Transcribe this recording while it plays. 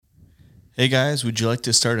Hey guys, would you like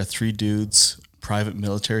to start a 3 dudes private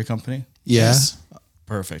military company? Yeah. Yes.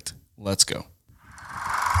 Perfect. Let's go.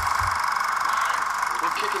 We're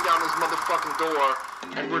kicking down this motherfucking door,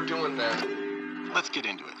 and we're doing that. Let's get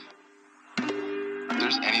into it. If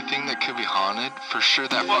there's anything that could be haunted, for sure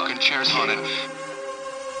that fucking chair's haunted.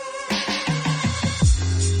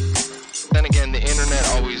 Then again, the internet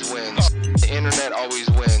always wins. The internet always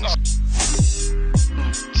wins.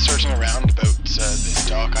 Searching around about this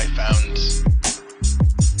doc I found.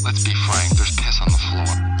 Let's be frank, there's piss on the floor.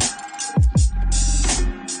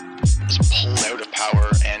 He was pulled out of power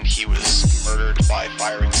and he was murdered by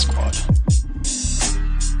firing squad.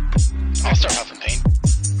 I'll start huffing paint.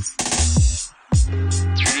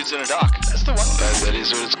 3 dudes in a dock. That's the one. That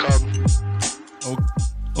is what it's called.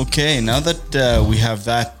 Okay, now that we have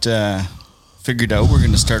that figured out, we're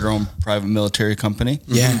going to start our own private military company.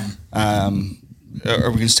 Yeah. Are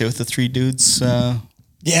we going to stay with the 3 dudes?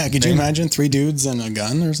 Yeah. Could you imagine 3 dudes and a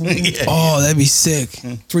gun or something? Oh, that'd be sick.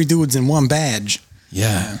 3 dudes and 1 badge.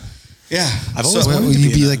 Yeah. Yeah. I've always What, wanted will to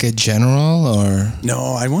you be in like a general or?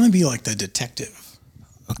 No, I want to be like the detective.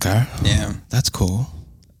 Okay. Yeah. That's cool.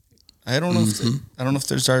 I don't know. I don't know if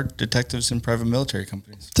there's art detectives in private military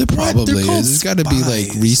companies. There probably They're called is. There's got to be like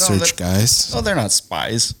spies. research guys. No, they're not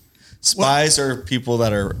spies. Spies are people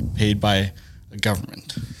that are paid by a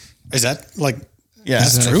government. Is that like, Yeah,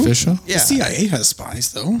 Is that true? official? Yeah, the CIA has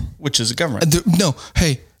spies though? which is a government. No.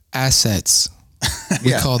 Hey, assets.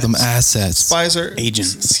 We call them assets. Spies are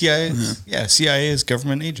Agents. CIA. Yeah, CIA is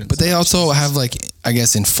government agents. But they also have like, I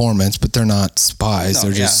guess, informants, but they're not spies. No,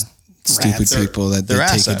 they're just stupid Rats. people that they They're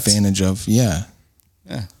take assets. advantage of. Yeah.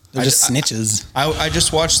 yeah. They're just snitches. I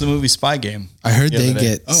just watched the movie Spy Game. I heard the they other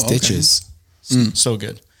day. get stitches. So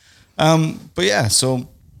good. But yeah, so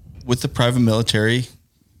with the private military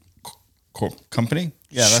company,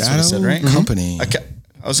 yeah, that's what I said, right? Company.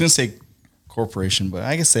 I was gonna say corporation, but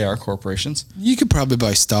I guess they are corporations. You could probably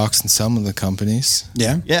buy stocks in some of the companies.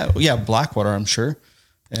 Yeah. Yeah, Blackwater, I'm sure.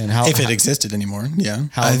 And how If it existed anymore. Yeah.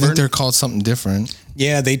 I think they're called something different.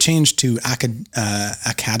 Yeah. They changed to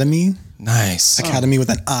Academy. Nice. Academy with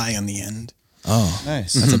an I on the end. Oh,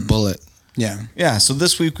 nice. that's a bullet. Yeah. Yeah, so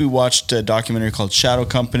this week we watched a documentary called Shadow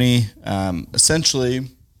Company. Essentially,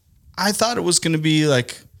 I thought it was going to be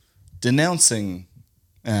like denouncing,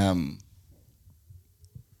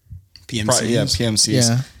 PMCs. PMCs.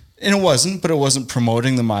 Yeah. And it wasn't, but it wasn't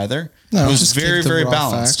promoting them either. No, it was just very, give the very raw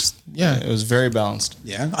balanced. facts. Yeah. It was very balanced.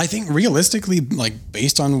 Yeah, I think realistically, like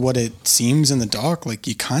based on what it seems in the doc, like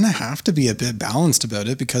you kind of have to be a bit balanced about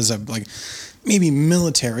it because of like maybe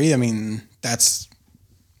military. I mean, that's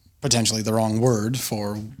potentially the wrong word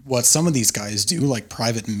for what some of these guys do, like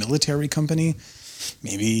private military company,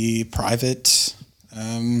 maybe private,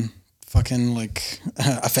 fucking like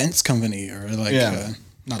a fence company or like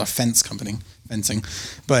not a fence company, fencing,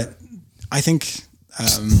 but I think.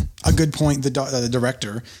 A good point. The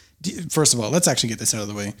director. First of all, let's actually get this out of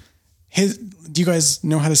the way. Do you guys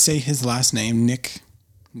know how to say his last name? Nick's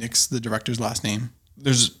the director's last name.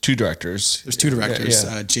 There's 2 directors. There's 2 directors.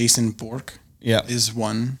 Yeah. Jason Bork. Yeah. Is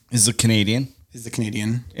one. Is the Canadian. Is the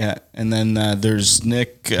Canadian. Yeah. And then there's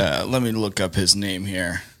Nick. Let me look up his name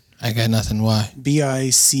here. I got nothing. Why?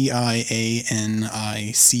 Bicianic.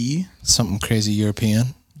 Something crazy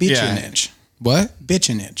European. Bitchinich. What?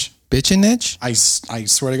 Bitchinich. Bitchinich? I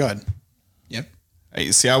swear to God. Yep.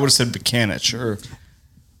 See, I would have said Buchanich or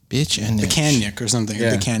Bitchinich. Bicanic or something.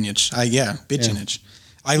 Yeah. Bicanic. Yeah. Bitchinich.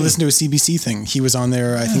 I listened to a CBC thing. He was on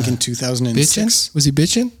there, I think, in 2006. Bitchin'? Was he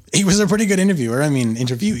bitching? He was a pretty good interviewer. I mean,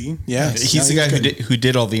 interviewee. Yeah. he's the guy who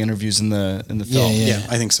did all the interviews in the film. Yeah. Yeah,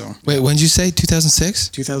 I think so. Wait, when did you say 2006?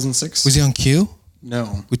 2006? Was he on Q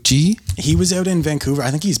No. with G? He was out in Vancouver.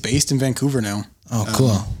 I think he's based in Vancouver now. Oh,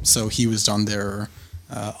 cool. So he was on there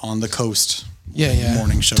on the coast. Yeah.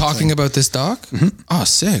 Morning show. Talking thing. about this doc? Oh,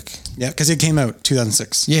 sick. Yeah, because it came out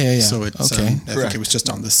 2006. Yeah. So it's, Okay. I think it was just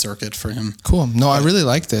on the circuit for him. Cool. No, I really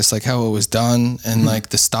like this, like how it was done and like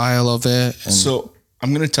the style of it. And So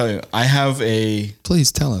I'm going to tell you, I have a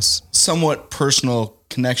please tell us. somewhat personal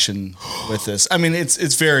connection with this. I mean,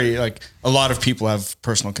 it's very like a lot of people have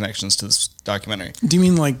personal connections to this documentary. Do you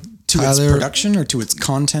mean like to its Tyler- production or to its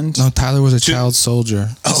content? No, Tyler was a child soldier.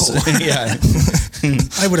 Yeah,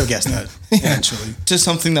 I would have guessed that, actually. just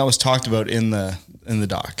something that was talked about in the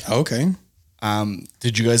doc. Okay.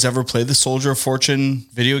 Did you guys ever play the Soldier of Fortune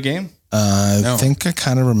video game? I think I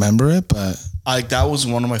kind of remember it, but Like that was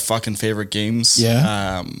one of my fucking favorite games.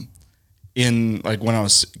 Yeah. In like when I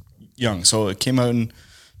was young, so it came out in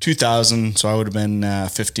 2000, so I would have been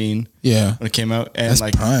 15. yeah, when it came out, and that's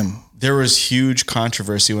like prime. there was huge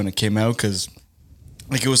controversy when it came out because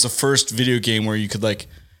like it was the first video game where you could like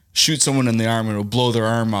shoot someone in the arm and it'll blow their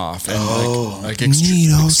arm off, and like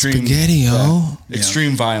Neato spaghetti-o.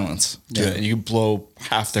 extreme violence. Yeah, and you blow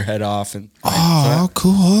half their head off, and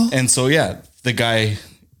Cool. and so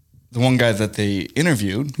the one guy that they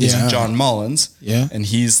interviewed is John Mullins. Yeah. And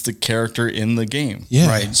he's the character in the game. Yeah.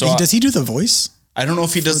 Right. So Does he do the voice? I don't know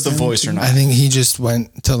if he does the voice or not. I think he just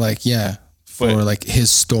went to like, for But- like his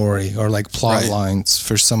story or like plot lines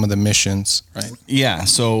for some of the missions. Right. Yeah.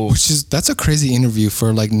 So That's a crazy interview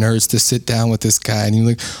for like nerds to sit down with this guy and you're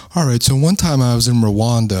like, all right, so one time I was in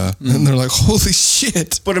Rwanda and they're like, holy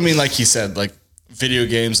shit. but I mean, like he said, like video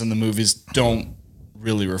games and the movies don't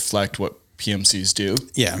really reflect what PMCs do.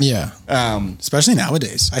 Yeah. Yeah. Especially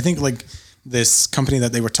nowadays. I think like this company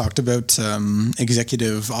that they were talked about,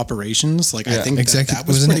 executive operations, like I think that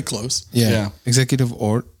was wasn't pretty it? close. Yeah. Executive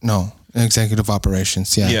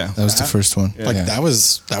operations. Yeah. Yeah. That was the first one. Like that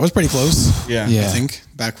was pretty close. Yeah. Yeah. I think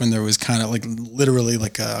back when there was kind of like literally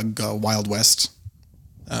like a Wild West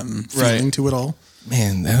feeling to it all.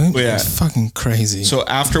 Man, that was Yeah. fucking crazy. So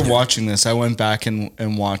after watching this, I went back and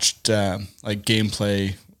watched like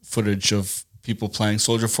gameplay footage of people playing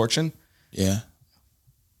Soldier of Fortune. yeah.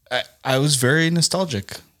 I was very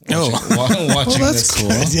nostalgic. Oh. Watching Well, that's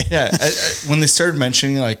this. cool. Yeah, when they started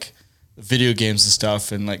mentioning like video games and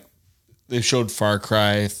stuff, and like they showed Far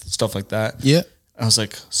Cry stuff like that. Yeah. I was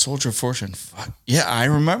like, Soldier of Fortune. Fuck. Yeah, I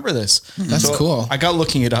remember this. That's cool. I got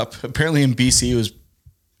looking it up. Apparently in BC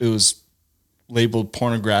it was labeled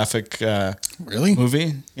pornographic Really?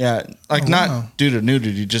 movie. Yeah, like not due to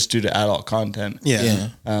nudity, just due to adult content. Yeah. Yeah.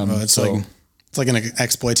 Well, it's like an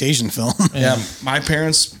exploitation film. Yeah, my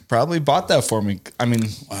parents probably bought that for me. I mean,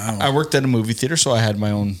 I worked at a movie theater, so I had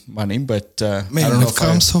my own money. But Man, I don't know we've if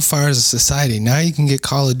come so far as a society. Now you can get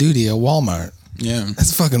Call of Duty at Walmart. Yeah.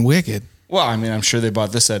 That's fucking wicked. Well, I mean, I'm sure they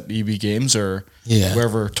bought this at EB Games or Yeah.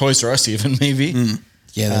 wherever, Toys R Us even maybe.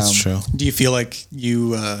 Yeah, that's true. Do you feel like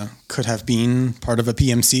you could have been part of a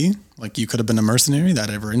PMC? Like you could have been a mercenary? That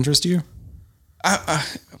ever interest you?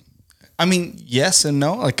 I mean, yes and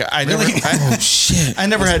no. Like I never, Oh shit. I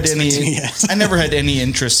never had any, Yes. I never had any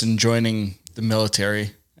interest in joining the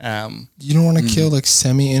military. You don't want to kill like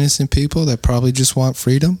semi-innocent people that probably just want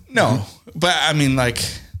freedom? No, but I mean, like,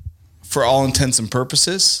 for all intents and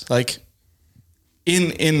purposes, like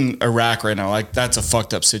in Iraq right now, like that's a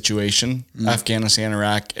fucked up situation. Afghanistan,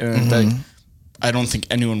 Iraq, and like, I don't think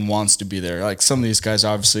anyone wants to be there. Like some of these guys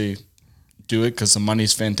obviously do it because the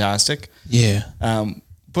money's fantastic. Yeah.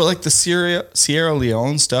 But like the Sierra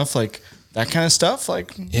Leone stuff, like that kind of stuff,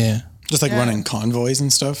 like Yeah. Just like running convoys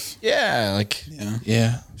and stuff? yeah, like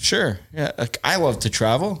Yeah. sure, yeah. Like I love to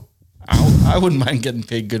travel. I wouldn't mind getting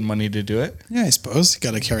paid good money to do it. Yeah, I suppose. You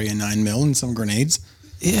got to carry a 9mm and some grenades.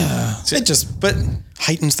 Yeah. It just But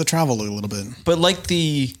heightens the travel a little bit. like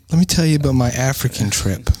the Let me tell you about my African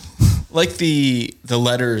trip. like the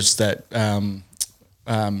letters that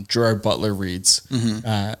Gerard Butler reads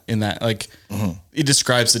in that, like he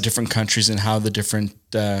describes the different countries and how the different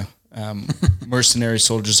mercenary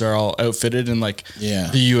soldiers are all outfitted, and like the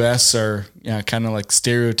U.S. are kind of like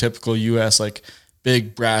stereotypical U.S. like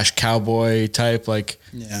big brash cowboy type, like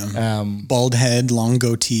Bald head, long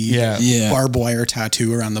goatee, Yeah. barbed wire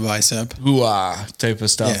tattoo around the bicep. hoo-ah type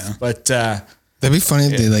of stuff. Yeah. But That'd be funny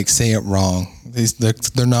if they like say it wrong.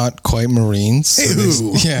 They're not quite Marines. So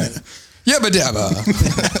Ew. yeah. Yabba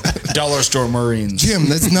dabba. Dollar Store Marines. Jim,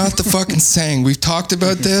 that's not the fucking saying. We've talked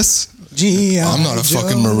about this. Gee, I'm not a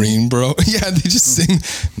fucking Marine, bro. Yeah, they just sing.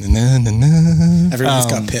 Na, na, na, na. Everyone's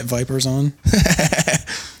got pit vipers on.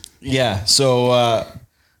 Yeah. So,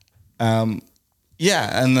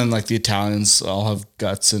 yeah, and then like the Italians all have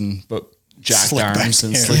guts and but jacked Slick back arms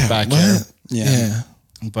and hair. slick back What? hair. Yeah.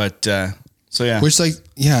 But so yeah, Which like,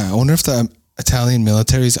 yeah, I wonder if the Italian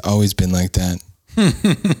military's always been like that.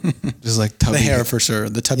 Just like tubby. The hair for sure.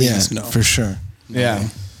 The tubbiness, Yeah, no. for sure. yeah.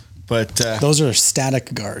 But Those are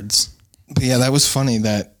static guards. But yeah, that was funny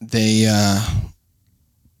that they,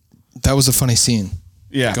 that was a funny scene.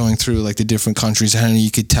 yeah, Going through like the different countries, and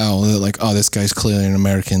you could tell that like, oh, this guy's clearly an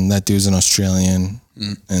American, that dude's an Australian,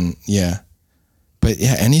 and yeah. But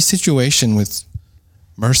yeah, any situation with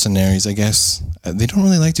mercenaries, I guess they don't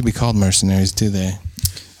really like to be called mercenaries, do they?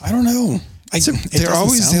 I don't know. They're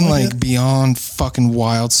always in like beyond fucking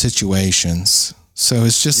wild situations, so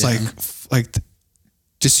it's just like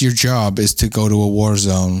just your job is to go to a war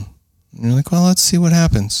zone. And you're like, well, let's see what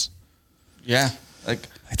happens. yeah. Like,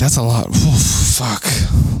 That's a lot. Oof, fuck.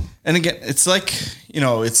 and again, it's like,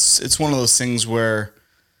 it's one of those things where,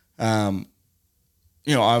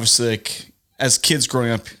 obviously, like as kids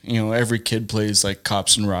growing up, every kid plays like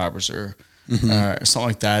cops and robbers or something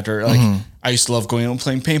like that. Or like I used to love going out and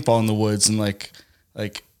playing paintball in the woods, and like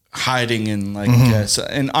hiding and like,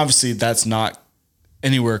 and obviously that's not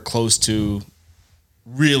anywhere close to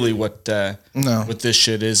really what this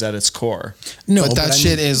shit is at its core. No, but that I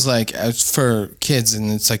shit mean, is like for kids,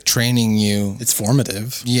 and it's like training you. it's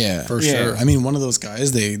formative. Yeah. For sure. I mean, one of those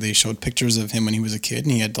guys, they showed pictures of him when he was a kid,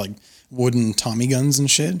 and he had like wooden Tommy guns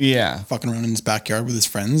and shit. Yeah. Fucking around in his backyard with his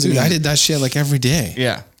friends. Dude, I I mean, did that shit like every day.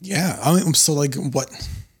 Yeah. Yeah. I mean, so like what,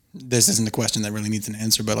 this isn't a question that really needs an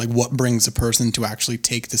answer, but like what brings a person to actually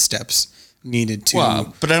take the steps needed to.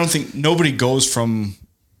 Well, but I don't think nobody goes from,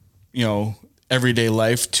 everyday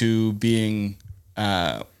life to being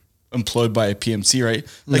employed by a PMC, right?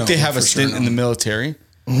 Like No, they have a for sure, stint in no. the military.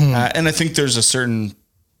 And I think there's a certain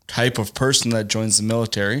type of person that joins the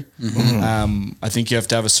military. I think you have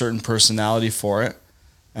to have a certain personality for it,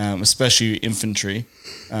 especially infantry.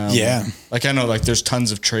 Yeah. Like I know like there's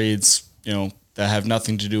tons of trades, that have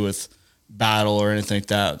nothing to do with battle or anything like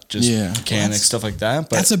that. Just mechanics, stuff like that.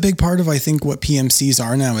 But That's a big part of, I think, what PMCs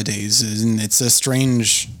are nowadays, and it's a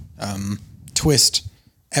strange twist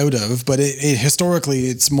out of, but it historically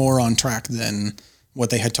it's more on track than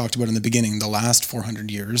what they had talked about in the beginning. The last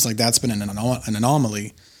 400 years, like that's been an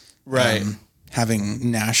anomaly, right.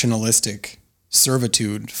 Having nationalistic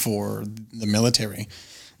servitude for the military.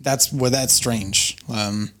 That's strange.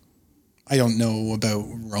 I don't know about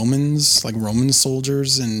Romans, like Roman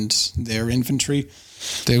soldiers and their infantry.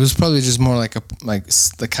 It was probably just more like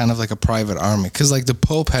the kind of like a private army, because like the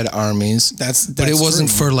Pope had armies. But it wasn't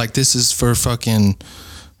true. for like, this is for fucking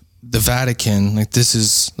the Vatican. Like this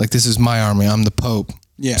is my army. I'm the Pope.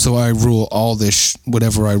 Yeah. So I rule all this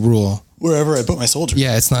whatever I rule. Wherever I put my soldiers.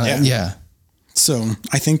 Yeah, it's not. Yeah. So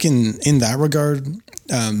I think in that regard,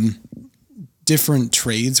 different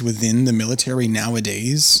trades within the military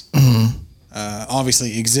nowadays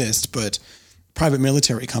obviously exist, but private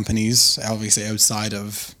military companies, obviously outside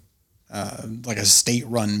of like a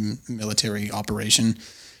state-run military operation,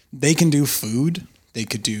 they can do food, they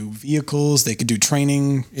could do vehicles, they could do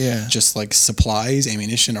training, just like supplies,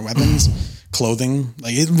 ammunition or weapons, clothing,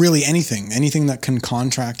 like really anything that can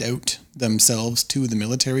contract out themselves to the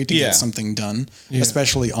military to get something done,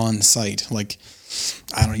 especially on site. Like,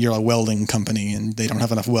 I don't know, you're a welding company and they don't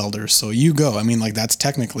have enough welders, so you go. I mean, like that's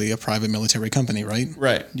technically a private military company, right?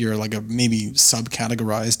 Right. You're like a maybe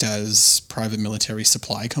subcategorized as private military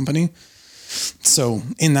supply company. So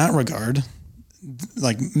in that regard,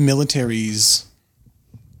 like militaries,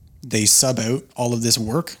 they sub out all of this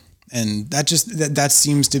work, and that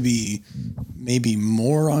seems to be maybe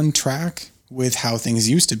more on track with how things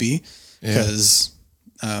used to be, because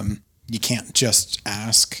you can't just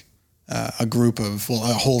ask a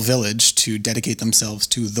whole village to dedicate themselves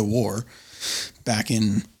to the war back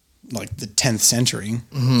in like the 10th century,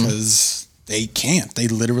 because they can't. They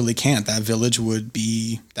literally can't. That village would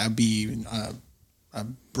be a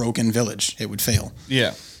broken village. It would fail.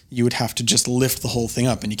 Yeah. You would have to just lift the whole thing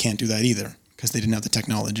up, and you can't do that either because they didn't have the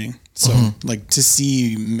technology. So like to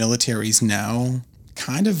see militaries now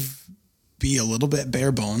kind of be a little bit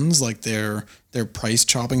bare bones, like they're price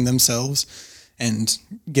chopping themselves and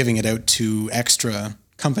giving it out to extra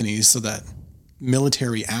companies so that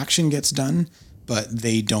military action gets done, but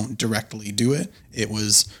they don't directly do it. It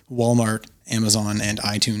was Walmart, Amazon, and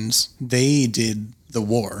iTunes. They did the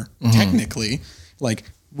war, technically. Like,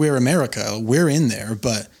 we're America, we're in there,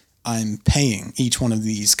 but I'm paying each one of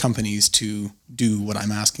these companies to do what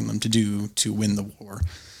I'm asking them to do to win the war.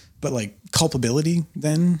 But like culpability,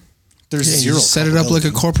 then there's zero. You set it up like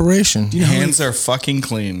a corporation. Hands are fucking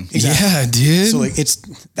clean. Exactly. Yeah, dude. So like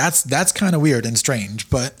that's kind of weird and strange,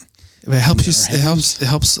 but it helps you. It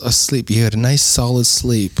helps us sleep. You had a nice solid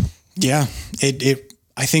sleep. yeah, it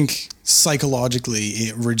I think psychologically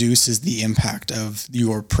it reduces the impact of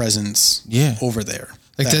your presence over there.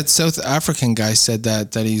 Like that South African guy said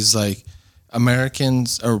that he's like,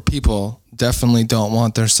 Americans or people definitely don't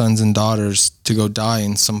want their sons and daughters to go die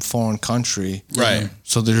in some foreign country. Right.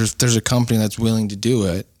 So there's a company that's willing to do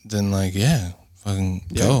it. Then like, fucking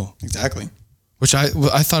go. Exactly. Which I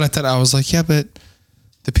thought at that, I was like, yeah, but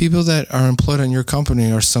the people that are employed on your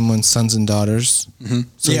company are someone's sons and daughters.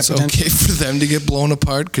 So it's okay for them to get blown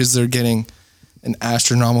apart because they're getting an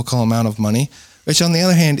astronomical amount of money. Which on the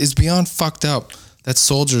other hand is beyond fucked up that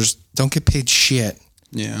soldiers don't get paid shit.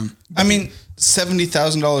 Yeah. I mean,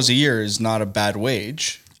 $70,000 a year is not a bad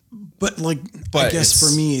wage. But I guess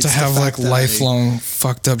for me, it's to have the like fact that lifelong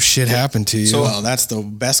fucked up shit happen to you. So- well, that's the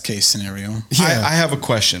best case scenario. Yeah. I have a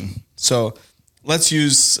question. So let's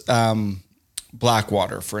use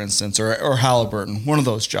Blackwater, for instance, or Halliburton, one of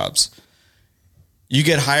those jobs. You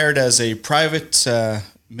get hired as a private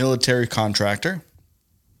military contractor.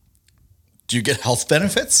 Do you get health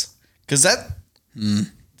benefits? Because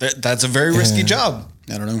That's a very risky job.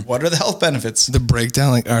 I don't know. What are the health benefits? The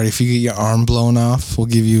breakdown, like, all right, if you get your arm blown off, we'll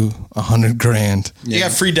give you $100,000. You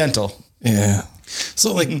got free dental. Yeah.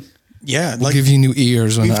 So like, yeah, We'll like give you new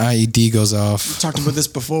ears when the IED goes off. talked about this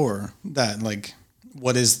before, that like,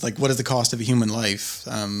 what is the cost of a human life?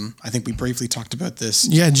 I think we briefly talked about this.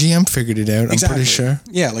 Yeah, GM figured it out. I'm pretty sure.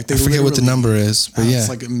 Yeah, like they I forget what the literally- number is, but yeah, it's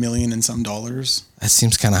like $1 million and some dollars. that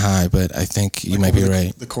seems kind of high, but I think you might be over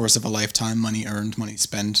right. The course of a lifetime, money earned, money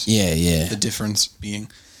spent. Yeah, yeah. The difference being.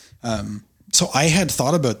 So I had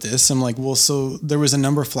thought about this. I'm like, well, so there was a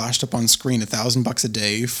number flashed up on screen, $1,000 a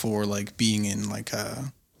day for like being in like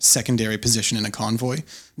a secondary position in a convoy,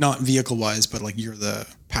 not vehicle wise, but like you're the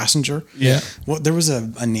passenger. Yeah. Well, there was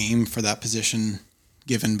a name for that position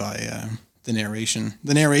given by the narration.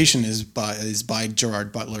 The narration is by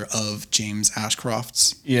Gerard Butler of James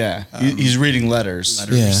Ashcroft's Yeah. He's reading letters.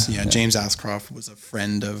 letters. Yeah. Yeah, James Ashcroft was a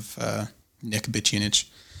friend of Nick Biccianich,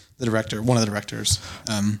 the director, one of the directors.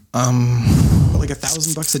 But like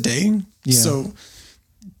 $1,000 a day. Yeah. So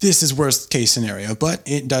this is worst case scenario, but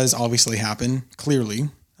it does obviously happen clearly.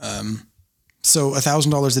 So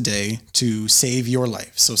 $1,000 a day to save your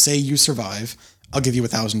life. So say you survive, I'll give you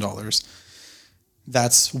 $1,000.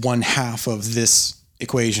 That's one half of this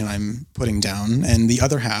equation I'm putting down. And the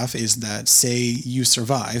other half is that say you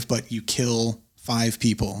survive, but you kill 5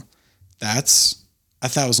 people. That's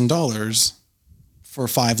 $1,000 for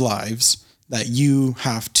 5 lives that you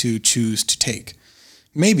have to choose to take.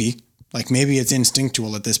 Maybe it's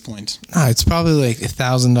instinctual at this point. Nah, it's probably like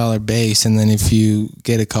 $1,000 base, and then if you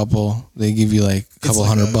get a couple, they give you like a couple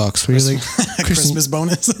like $100. Where you're like, A Christmas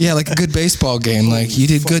bonus. yeah, like a good baseball game. Like, you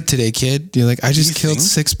did good today, kid. You're like, I just killed think?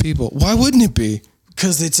 6 people. Why wouldn't it be?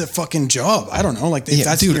 Because it's a fucking job. I don't know. Like, if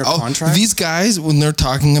that's in your contract. These guys, when they're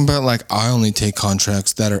talking about like, I only take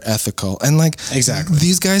contracts that are ethical, and like, Exactly.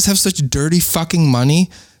 these guys have such dirty fucking money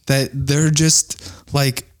that they're just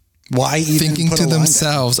like, why even thinking put to a line down?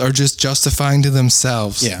 themselves or just justifying to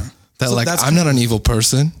themselves. Yeah. That So like, that's I'm not an evil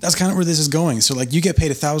person. That's kind of where this is going. So like you get paid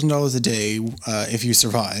 $1,000 a day if you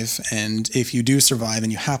survive. And if you do survive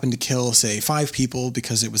and you happen to kill, say, 5 people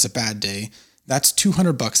because it was a bad day, that's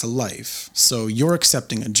 $200 a life. So you're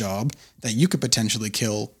accepting a job that you could potentially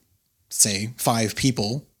kill, say, 5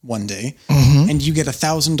 people one day, and you get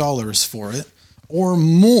 $1,000 for it or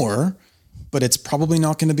more. But it's probably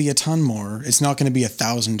not going to be a ton more. It's not going to be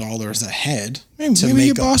 $1,000 a head. Maybe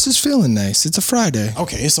your boss is feeling nice. It's a Friday.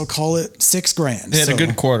 Okay, so call it $6,000. They had a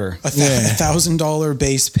good quarter. $1,000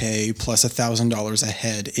 base pay plus $1,000 a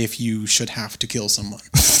head if you should have to kill someone.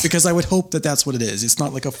 Because I would hope that that's what it is. It's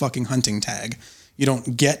not like a fucking hunting tag. You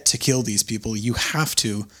don't get to kill these people. You have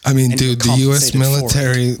to. I mean, and dude, you're the U.S. compensated for it.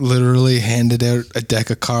 military literally handed out a deck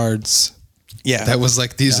of cards. Yeah, That was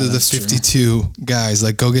like, these are the that's true. 52 guys.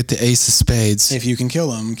 Like, go get the ace of spades. If you can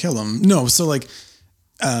kill them, kill them. No, so like,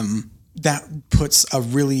 that puts a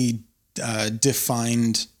really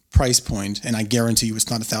defined price point, and I guarantee you, it's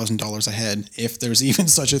not $1,000 a head. If there's even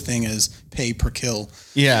such a thing as pay per kill,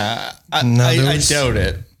 Yeah. I there's- doubt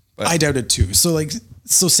it. But I doubt it too. So like,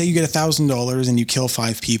 so say you get $1,000 and you kill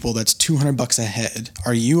 5 people, that's $200 a head.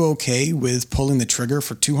 Are you okay with pulling the trigger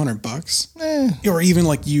for $200? Or even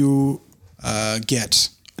like you get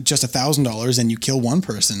just $1,000 and you kill 1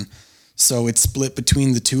 person. So it's split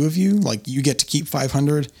between the 2 of you. Like you get to keep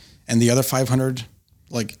 500 and the other 500,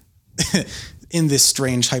 like in this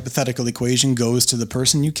strange hypothetical equation, goes to the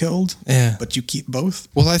person you killed. Yeah. But you keep both.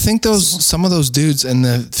 Well, I think some of those dudes in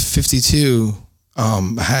the 52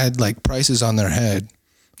 had like prices on their head.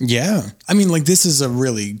 Yeah. I mean, like this is a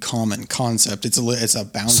really common concept. It's a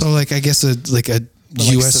bounty. So like, I guess a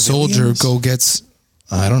U.S. soldier civilians? gets,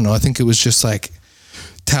 I don't know. I think it was just like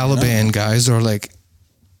Taliban guys or like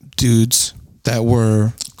dudes that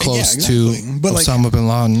were close exactly. to But, like, Osama bin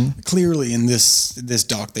Laden. Clearly in this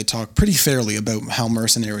doc, they talk pretty fairly about how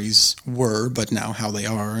mercenaries were, but now how they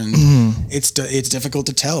are. And it's difficult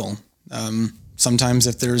to tell. Sometimes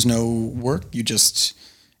if there's no work, you just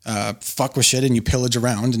fuck with shit and you pillage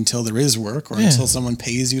around until there is work or until someone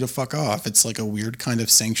pays you to fuck off. It's like a weird kind of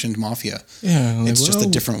sanctioned mafia. Yeah, like, It's just a well,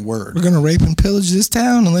 different word. We're gonna rape and pillage this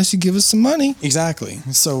town unless you give us some money. Exactly.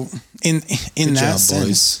 So in that job,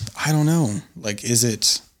 sense, I don't know. Like, is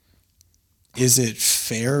it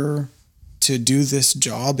fair to do this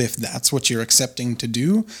job if that's what you're accepting to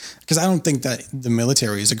do? Because I don't think that the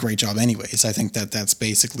military is a great job anyways. I think that that's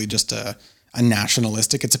basically just a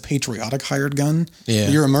nationalistic, it's a patriotic hired gun. Yeah.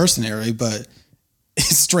 You're a mercenary, but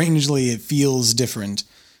strangely it feels different.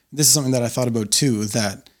 This is something that I thought about too,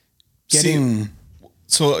 that getting...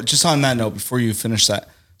 So just on that note, before you finish that,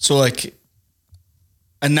 so like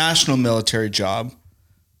a national military job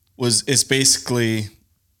is basically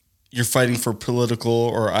you're fighting for political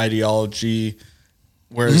or ideology,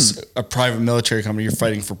 whereas a private military company, you're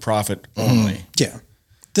fighting for profit only. Yeah.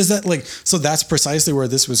 Does that so that's precisely where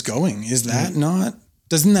this was going. Is that not,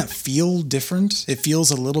 doesn't that feel different? It feels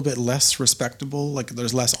a little bit less respectable. Like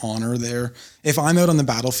there's less honor there. If I'm out on the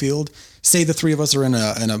battlefield, say the three of us are in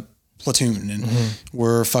a platoon and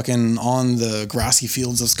we're fucking on the grassy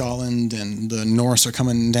fields of Scotland and the Norse are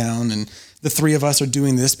coming down and the three of us are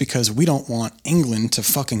doing this because we don't want England to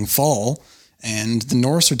fucking fall. And the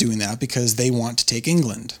Norse are doing that because they want to take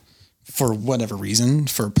England for whatever reason,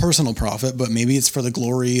 for personal profit, but maybe it's for the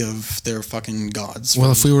glory of their fucking gods.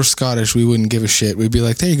 Well, if we were Scottish, we wouldn't give a shit. We'd be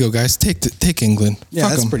like, there you go, guys. Take England. Yeah,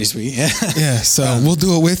 Fuck that's 'em. pretty sweet. Yeah. Yeah, so we'll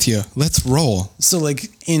do it with you. Let's roll. So like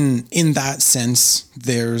in that sense,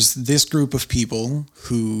 there's this group of people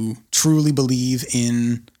who truly believe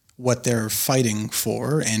in what they're fighting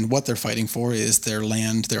for, and what they're fighting for is their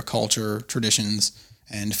land, their culture, traditions,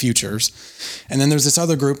 and futures. And then there's this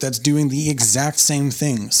other group that's doing the exact same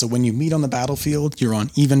thing. So when you meet on the battlefield, you're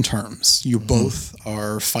on even terms. You both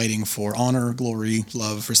are fighting for honor, glory,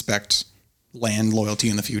 love, respect, land, loyalty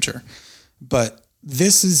in the future. But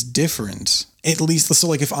this is different. At least, so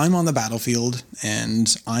like if I'm on the battlefield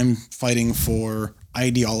and I'm fighting for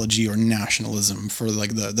ideology or nationalism, for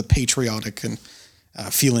like the patriotic and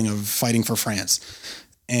feeling of fighting for France,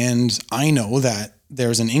 and I know that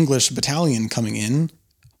there's an English battalion coming in,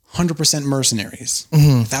 100% mercenaries,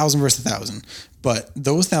 1,000 versus 1,000. But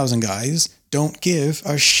those 1,000 guys don't give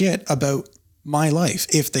a shit about my life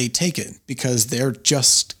if they take it, because they're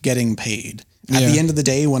just getting paid. At the end of the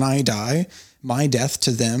day, when I die, my death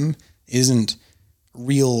to them isn't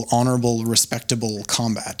real, honorable, respectable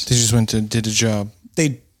combat. They just did a job.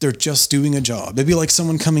 They're just doing a job. It'd be like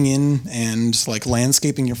someone coming in and like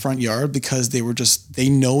landscaping your front yard because they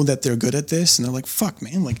know that they're good at this. And they're like, fuck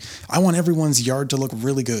man, like I want everyone's yard to look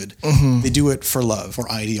really good. They do it for love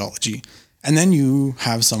or ideology. And then you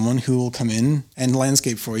have someone who will come in and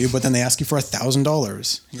landscape for you, but then they ask you for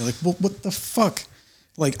 $1,000. You're like, well, what the fuck?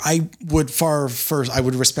 Like I would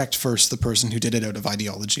respect first the person who did it out of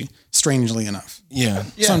ideology, strangely enough. Yeah.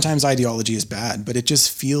 Sometimes ideology is bad, but it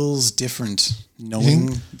just feels different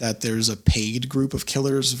knowing that there's a paid group of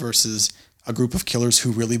killers versus a group of killers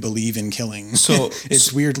who really believe in killing. So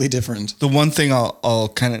it's weirdly different. The one thing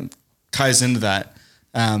I'll kind of ties into that,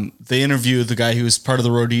 they interview the guy who was part of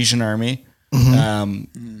the Rhodesian army.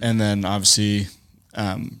 And then obviously,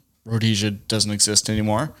 Rhodesia doesn't exist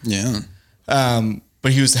anymore. Yeah.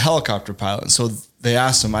 But he was the helicopter pilot. So they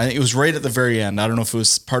asked him, I think it was right at the very end. I don't know if it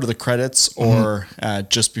was part of the credits or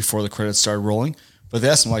just before the credits started rolling, but they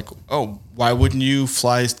asked him like, oh, why wouldn't you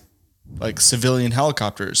fly like civilian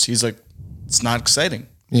helicopters? He's like, it's not exciting.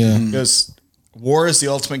 Yeah. Because war is the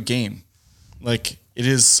ultimate game. Like it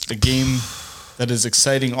is a game that is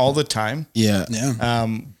exciting all the time. Yeah. Yeah.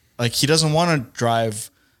 Like he doesn't want to drive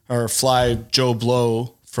or fly Joe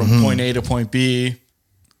Blow from point A to point B,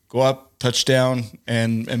 go up, touchdown,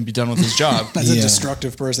 and be done with his job. That's a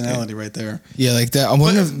destructive personality right there. Yeah, like that. I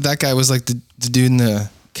wonder if that guy was like the dude in the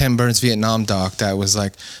Ken Burns Vietnam doc that was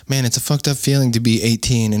like, man, it's a fucked up feeling to be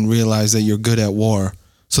 18 and realize that you're good at war.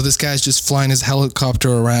 So this guy's just flying his helicopter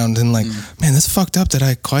around and like, man, that's fucked up that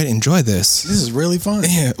I quite enjoy this. This is really fun.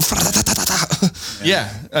 Yeah.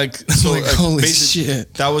 Yeah. Like, so Like, holy basically,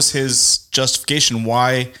 shit. that was his justification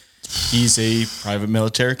why he's a private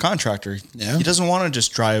military contractor. Yeah. He doesn't want to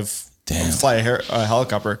just drive, fly a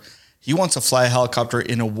helicopter. He wants to fly a helicopter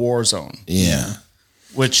in a war zone. Yeah.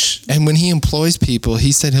 Which, And when he employs people,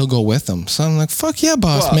 he said he'll go with them. So I'm like, fuck yeah,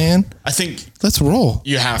 boss, well, man. I think Let's roll.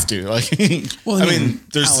 you have to. Like, Well, I mean,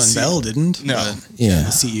 there's Alan the Bell didn't. No. but Yeah. The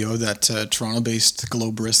CEO of that Toronto-based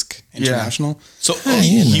Globerisk International. So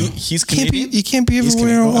you know. he's Can't Canadian. be, you can't be He's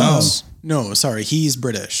everywhere at Canadian. once. No, sorry, he's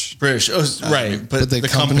British. British. Oh, right. But the the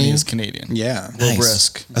company company- is Canadian. Yeah. Low Nice.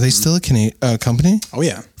 risk. Are they still a company? Oh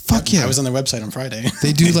yeah. Fuck yeah. I was on their website on Friday.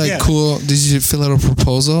 They do like Yeah. cool. Did you fill out a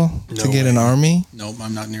proposal to No get an way. army? Nope,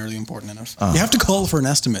 I'm not nearly important enough. You have to call for an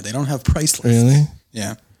estimate. They don't have price lists. Really?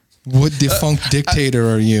 Yeah. What defunct dictator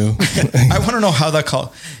are you? I want to know how that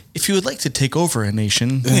call. If you would like to take over a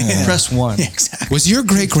nation, press 1. Exactly. Was your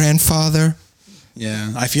great grandfather?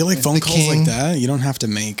 Yeah. I feel like phone The calls king. like that, you don't have to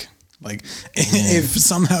make. Like, if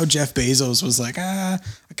somehow Jeff Bezos was like, I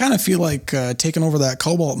kind of feel like taking over that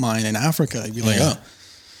cobalt mine in Africa, you'd be like, oh,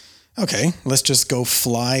 okay, let's just go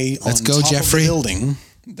fly Let's on go, top Jeffrey. of the building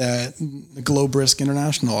that the Globerisk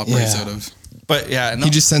International operates Yeah. out of. But yeah, no, He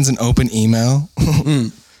just sends an open email.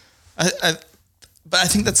 but I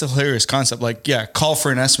think that's a hilarious concept. Like, yeah, call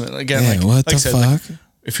for an estimate. Again, Yeah, like, what like the I said, like, fuck?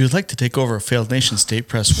 if you would like to take over a failed nation state,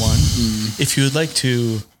 press 1. If you would like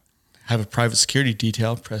to have a private security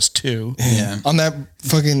detail, press 2. Yeah. On that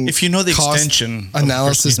fucking If you know the cost extension of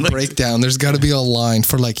analysis person, like- breakdown, there's got to be a line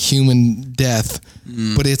for like human death,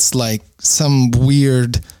 but it's like some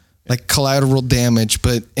weird like collateral damage,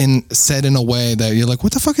 but said in a way that you're like,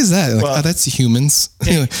 what the fuck is that? Like, Well, that's humans.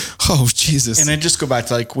 You're like, oh Jesus. And I just go back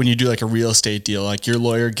to like when you do like a real estate deal, like your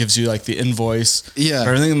lawyer gives you like the invoice. Yeah.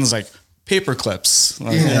 Everything is like paper clips.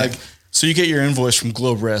 Like, Yeah. like, so you get your invoice from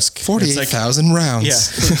Globe Risk. It's 48,000 rounds.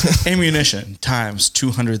 Yeah. Ammunition times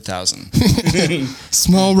 200,000.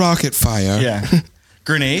 Small rocket fire. Yeah.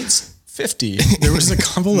 Grenades, 50. There was a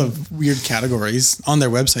couple of weird categories on their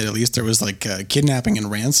website. At least there was like kidnapping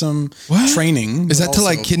and ransom training. Is that to also.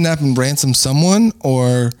 like kidnap and ransom someone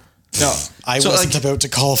or? No. I So, wasn't like, about to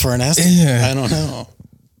call for an estimate. Yeah. I don't know.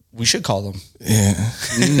 we should call them. Yeah.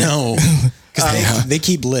 No, because they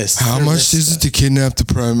keep lists. How Their much lists, is it to kidnap the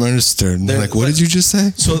prime minister? And they're They're like, what did you just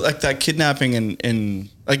say? So like that kidnapping and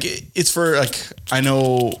like it's for like, I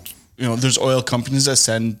know, there's oil companies that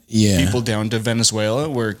send Yeah. people down to Venezuela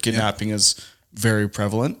where kidnapping is very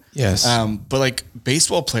prevalent. Yes. But like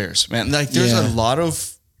baseball players, man, like there's Yeah. a lot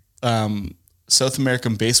of South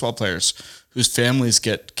American baseball players whose families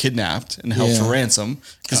get kidnapped and held for Yeah. ransom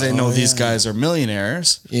because they know these guys are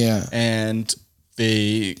millionaires. Yeah. And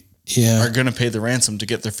they Yeah. are going to pay the ransom to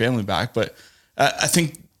get their family back. But I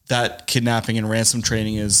think that kidnapping and ransom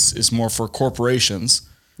training is more for corporations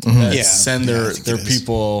that Yeah. send Yeah, I their think it is.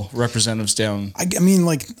 people, representatives down. I mean,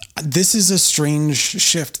 like, this is a strange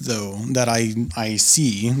shift, though, that I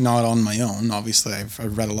see, not on my own. Obviously,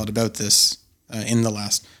 I've read a lot about this in the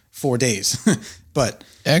last 4 days. But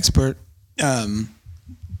Expert.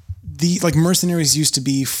 the like mercenaries used to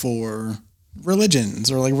be for religions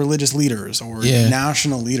or like religious leaders or Yeah.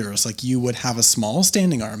 national leaders. Like you would have a small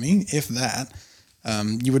standing army, if that.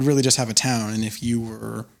 You would really just have a town, and if you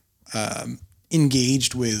were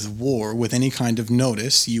engaged with war with any kind of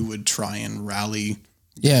notice, you would try and rally.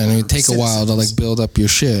 Yeah, and it would take a while to like build up your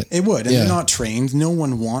shit. It would, and Yeah. they're not trained. No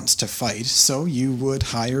one wants to fight, so you would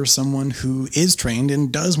hire someone who is trained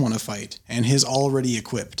and does want to fight and is already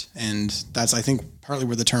equipped. And that's, I think, partly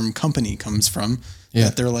where the term company comes from. Yeah.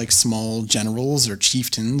 That they're like small generals or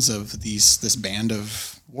chieftains of this band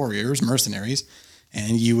of warriors, mercenaries,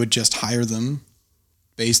 and you would just hire them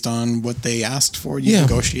based on what they asked for. You Yeah.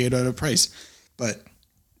 negotiate at a price, but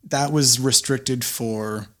that was restricted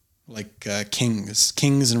for like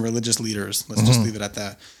kings and religious leaders. Let's just leave it at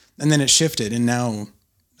that. And then it shifted, and now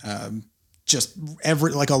just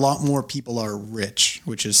a lot more people are rich,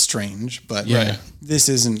 which is strange. But Yeah. this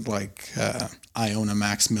isn't like I own a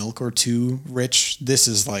Max Milk or two rich. This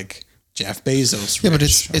is like Jeff Bezos. Yeah, but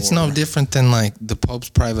rich, it's or- no different than like the Pope's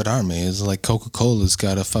private army. It's like Coca-Cola's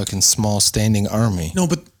got a fucking small standing army. No,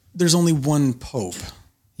 but there's only one pope.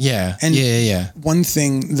 Yeah. And yeah. one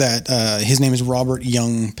thing that his name is Robert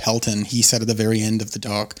Young Pelton, he said at the very end of the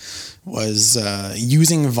doc, was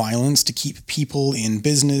using violence to keep people in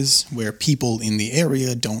business where people in the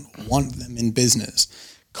area don't want them in business.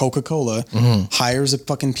 Coca-Cola hires a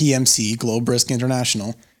fucking PMC, Globe Risk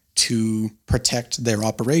International, to protect their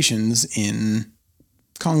operations in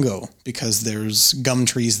Congo because there's gum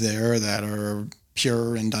trees there that are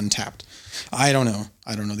pure and untapped. I don't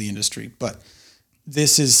know the industry, but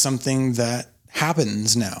this is something that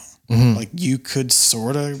happens now. Like you could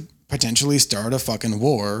sort of potentially start a fucking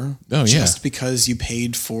war just because you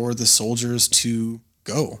paid for the soldiers to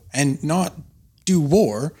go and not do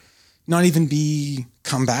war, not even be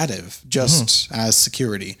combative, just as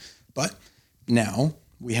security. But now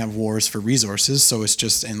we have wars for resources. So it's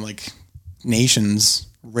just, and like nations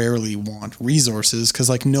rarely want resources because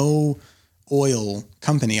like no oil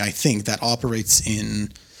company, I think, that operates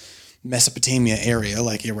in Mesopotamia area,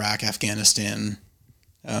 like Iraq, Afghanistan,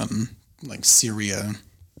 like Syria.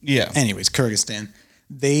 Yeah. Anyways, Kyrgyzstan,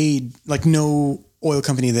 they like no oil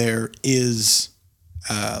company there is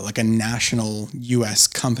like a national U.S.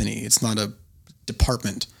 company. It's not a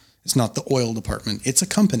department. It's not the oil department. It's a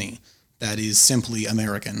company that is simply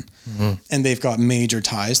American. And they've got major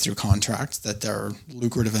ties through contracts that they're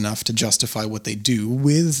lucrative enough to justify what they do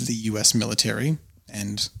with the U.S. military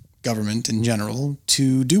and government in general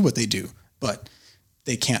to do what they do. But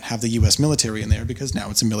they can't have the U.S. military in there because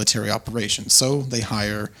now it's a military operation. So they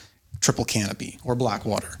hire Triple Canopy or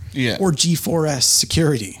Blackwater or G4S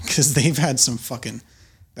Security because they've had some fucking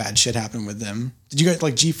bad shit happen with them. Did you guys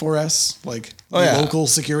like G4S, like local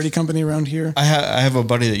security company around here? I have a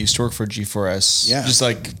buddy that used to work for G4S.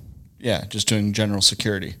 Yeah. Just doing general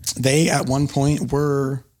security. They at one point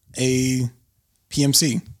were a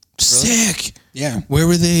PMC. Sick. Yeah. Where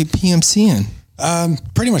were they PMCing?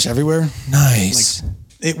 Pretty much everywhere. Nice.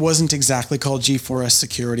 It wasn't exactly called G4S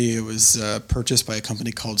Security. It was purchased by a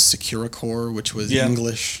company called Securicor, which was Yeah.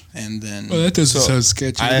 English. And then that doesn't sound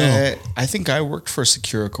sketchy at all. I think I worked for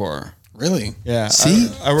Securicor. really, Yeah.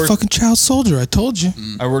 See, I worked fucking child soldier. I told you.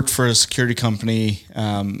 I worked for a security company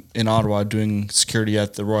in Ottawa doing security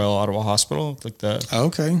at the Royal Ottawa Hospital, like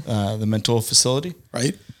okay, the mental facility.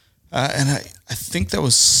 right? And I think that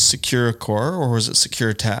was Securicor, or was it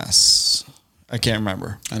Securitas? I can't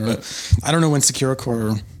remember. I don't know. I don't know when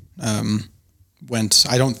Securicor went.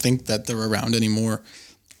 I don't think that they're around anymore.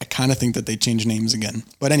 I kind of think that they changed names again.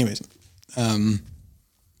 But anyways,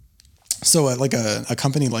 so like a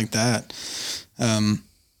company like that,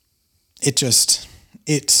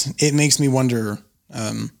 it makes me wonder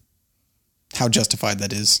how justified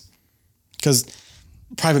that is, because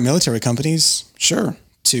private military companies, sure,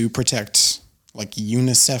 to protect like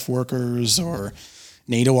UNICEF workers or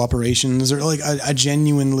NATO operations, or like a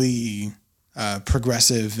genuinely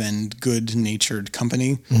progressive and good-natured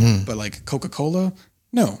company. But like Coca-Cola,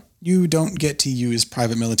 no, you don't get to use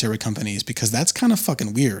private military companies, because that's kind of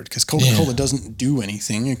fucking weird, because Coca-Cola doesn't do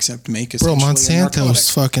anything except make Bro, essentially a Monsanto's narcotic.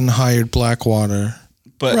 fucking hired Blackwater.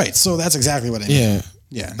 But Right, so that's exactly what I mean. Yeah.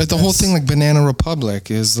 Yeah. But the whole thing, like Banana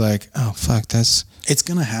Republic, is like, oh fuck, that's It's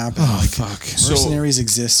gonna happen. oh like, fuck. mercenaries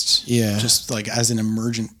exist, Yeah. just like as an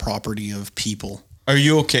emergent property of people. are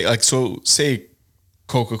you okay? Like, so say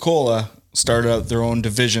Coca-Cola started out their own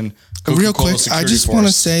division. Real Coca-Cola quick, I Security just want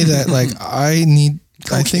to Force. say that like I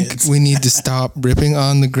think kids. we need to stop ripping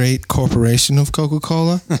on the great corporation of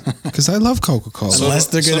Coca-Cola, because I love Coca-Cola. Unless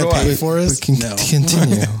they're so gonna do I. pay for us, We can no.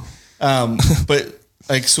 continue. But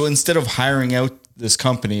like, so instead of hiring out this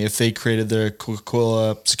company, if they created their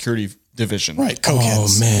Coca-Cola security division, Right, Oh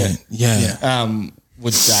cokeheads. man, yeah.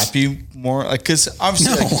 would that be more like, because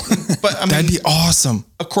obviously, No. like, but I mean, That'd be awesome.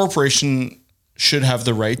 a corporation should have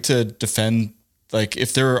the right to defend, like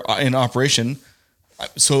if they're in operation.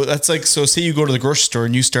 So that's like, so say you go to the grocery store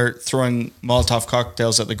and you start throwing Molotov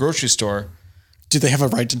cocktails at the grocery store. Do they have a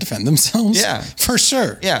right to defend themselves? Yeah. for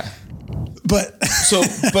sure. Yeah. But So,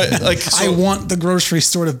 but like, so, I want the grocery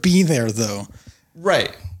store to be there, though.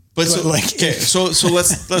 right. But so, like, okay, if- so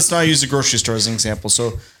let's not use the grocery store as an example.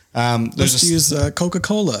 So, there's Let's a, use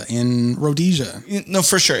Coca-Cola in Rhodesia. no,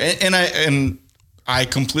 for sure. And I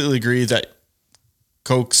completely agree that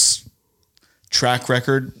Coke's track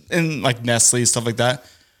record and like Nestle, stuff like that,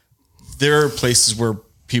 there are places where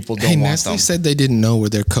people don't Hey, want Nestle them. said they didn't know where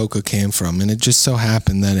their coca came from, and it just so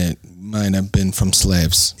happened that it might have been from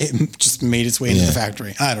slaves. It just made its way into Yeah. the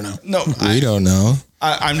factory. I don't know. No, We don't know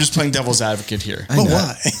I'm just playing devil's advocate here. But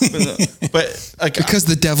why? But like, because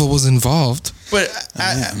the devil was involved. but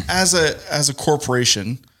as a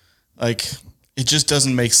corporation, like it just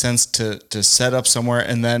doesn't make sense to set up somewhere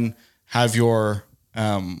and then have your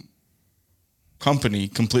company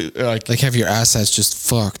completely like Like, have your assets just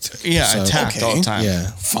fucked. yeah So- attacked all the okay. time. Yeah.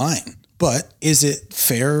 Fine. But is it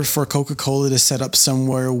fair for Coca-Cola to set up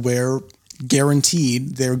somewhere where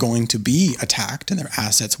guaranteed they're going to be attacked and their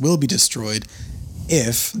assets will be destroyed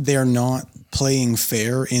if they're not playing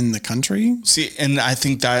fair in the country? See, and I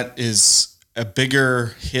think that is a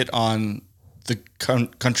bigger hit on the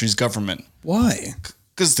country's government, Why?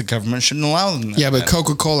 because the government shouldn't allow them that. Yeah, but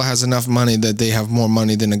Coca-Cola has enough money that they have more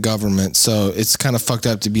money than the government. So it's kind of fucked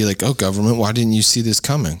up to be like, oh, government, why didn't you see this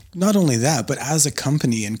coming? Not only that, but as a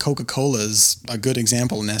company, and Coca-Cola's a good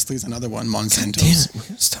example, Nestle's another one, Damn, Monsanto's we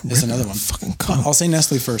gotta stop is ripping another on one. fucking Coke. I'll say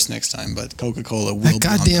Nestle first next time, but Coca-Cola will That be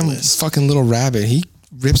goddamn on the list. fucking little rabbit, he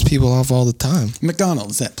rips people off all the time.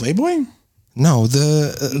 McDonald's, that Playboy? No,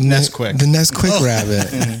 the Nesquik. The Nesquik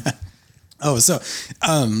rabbit. Oh, so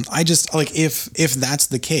I just like if that's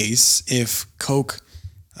the case, if Coke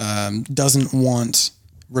doesn't want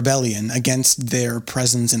rebellion against their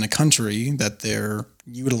presence in a country that they're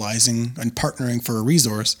utilizing and partnering for a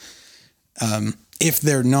resource, if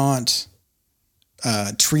they're not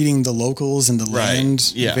treating the locals and the Right,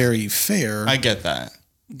 land yeah. very fair, I get that.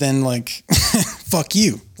 then like fuck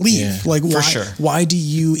you, leave. Yeah, Like why? sure. Why do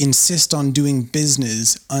you insist on doing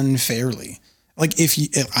business unfairly? Like if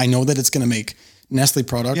I know that it's going to make Nestle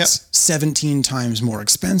products Yep. 17 times more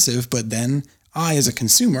expensive, but then I as a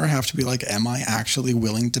consumer have to be like, am I actually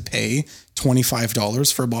willing to pay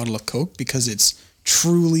 $25 for a bottle of Coke because it's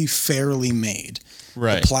truly fairly made?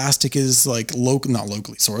 Right. The plastic is like not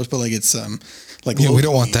locally sourced, but like it's like Yeah, we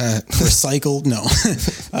don't locally want that. recycled. No,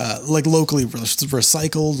 like locally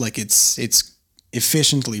recycled. Like it's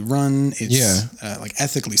efficiently run. It's like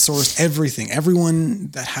ethically sourced.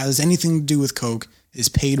 Everyone that has anything to do with Coke is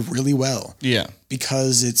paid really well. Yeah.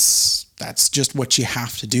 Because that's just what you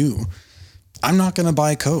have to do. I'm not going to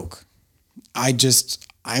buy Coke.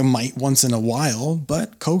 I might once in a while,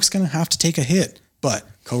 but Coke's going to have to take a hit. But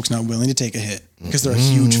Coke's not willing to take a hit because they're a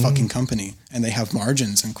huge fucking company and they have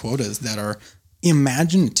margins and quotas that are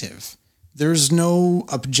imaginative. There's no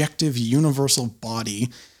objective universal body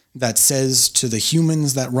that says to the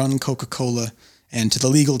humans that run Coca-Cola and to the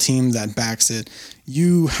legal team that backs it,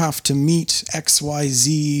 you have to meet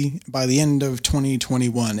XYZ by the end of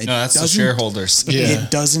 2021. No, that's the shareholders.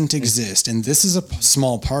 It doesn't exist. And this is a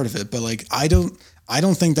small part of it, but like, I don't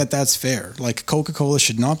think that that's fair. Like Coca-Cola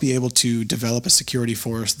should not be able to develop a security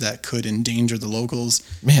force that could endanger the locals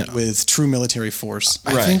with true military force.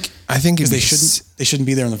 I think they shouldn't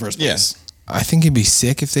be there in the first place. I think it'd be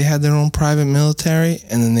sick if they had their own private military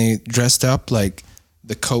and then they dressed up like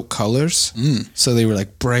the Coke colors. So they were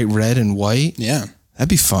like bright red and white. Yeah. That'd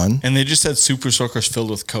be fun. And they just had super soakers filled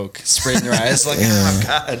with Coke, spraying their eyes like, oh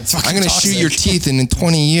God. I'm going to shoot your teeth and in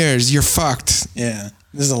 20 years, you're fucked. Yeah.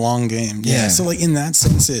 This is a long game. Yeah. So like in that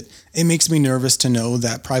sense, it makes me nervous to know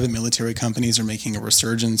that private military companies are making a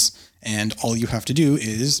resurgence and all you have to do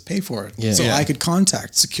is pay for it. Yeah. So Yeah. I could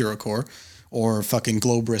contact Securicor or fucking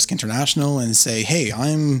Globe Risk International and say, hey,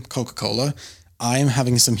 I'm Coca-Cola. I'm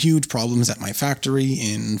having some huge problems at my factory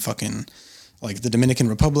in fucking like the Dominican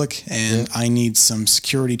Republic and I need some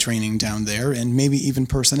security training down there and maybe even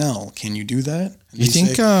personnel. Can you do that? And You they think,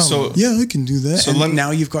 say, So yeah, I can do that. So So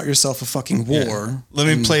now you've got yourself a fucking war. let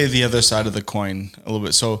me play the other side of the coin a little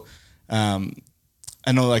bit. So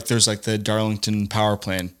I know like there's like the Darlington power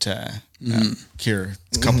plant here,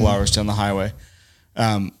 it's a couple hours down the highway.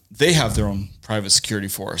 They have their own private security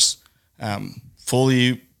force,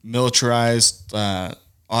 fully militarized,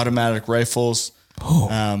 automatic rifles.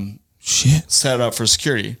 Shit. Set up for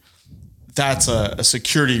security. That's a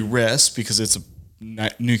security risk because it's a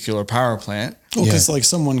nuclear power plant. Well, because like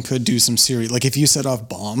someone could do some serious, like if you set off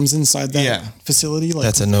bombs inside that facility, like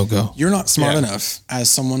That's a no-go. you're not smart Yeah. enough as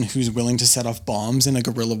someone who's willing to set off bombs in a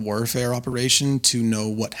guerrilla warfare operation to know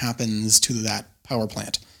what happens to that power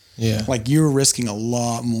plant. Yeah. Like you're risking a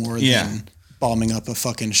lot more Yeah. than bombing up a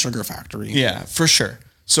fucking sugar factory. Yeah, for sure.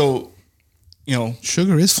 So, you know,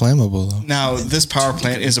 Sugar is flammable, though. now this power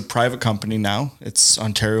plant is a private company now. It's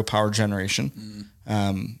Ontario Power Generation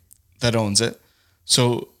that owns it.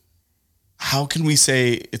 So how can we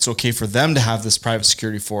say it's okay for them to have this private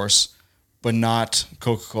security force, but not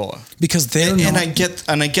Coca-Cola? Because they're And not, I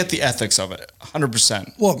get the ethics of it,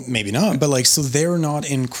 100%. well, maybe not, but like, so they're not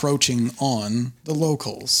encroaching on the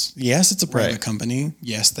locals. Yes, it's a private Right. company.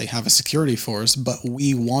 Yes, they have a security force, but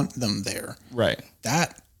we want them there. Right.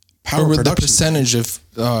 That Or power would the production. percentage of,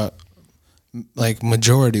 like,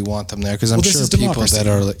 majority want them there? Because I'm Well, this sure is people democracy. that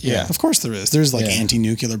are, like, Yeah. Of course there is. There's like Yeah.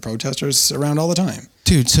 anti-nuclear protesters around all the time.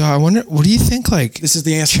 Dude, so I wonder, what do you think, like, This is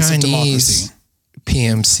the essence of democracy. Chinese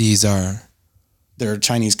PMCs are? They're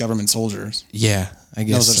Chinese government soldiers. Yeah, I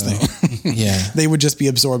No guess such so. thing. Yeah, They would just be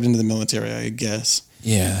absorbed into the military, I guess.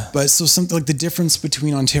 yeah. But so something like the difference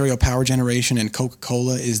between Ontario Power Generation and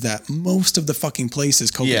Coca-Cola is that most of the fucking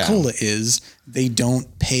places Coca-Cola is, they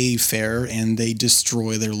don't pay fair and they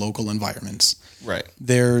destroy their local environments. Right.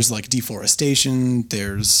 There's like deforestation,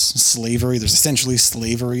 there's slavery, there's essentially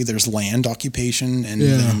slavery, there's land occupation and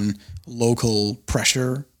then local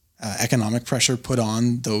pressure, economic pressure put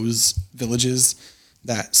on those villages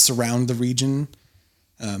that surround the region.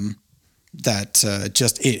 It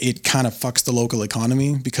kind of fucks the local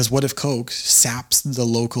economy because what if Coke saps the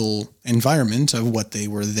local environment of what they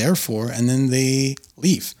were there for and then they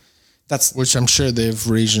leave? That's Which I'm sure they have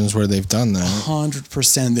regions where they've done that.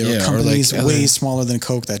 100%. There Yeah, are or like companies other- way smaller than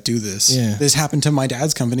Coke that do this. Yeah. This happened to my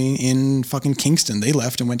dad's company in fucking Kingston. They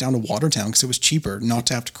left and went down to Watertown because it was cheaper not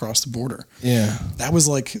to have to cross the border. Yeah. That was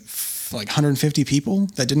like 150 people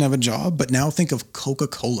that didn't have a job. But now think of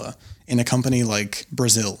Coca-Cola in a company like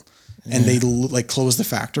Brazil and they like close the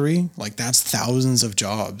factory. Like that's thousands of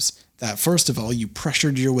jobs that first of all, you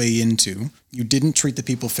pressured your way into, you didn't treat the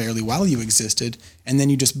people fairly while you existed. And then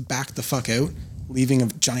you just backed the fuck out, leaving a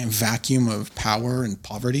giant vacuum of power and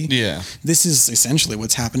poverty. Yeah. This is essentially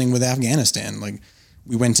what's happening with Afghanistan. Like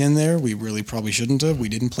we went in there, we really probably shouldn't have. We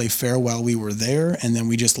didn't play fair while we were there, and then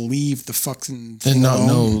we just leave the fucking And thing not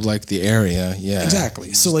know, alone. like, the area. Yeah.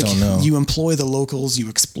 Exactly. So Just like don't know. you employ the locals, you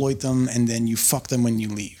exploit them, and then you fuck them when you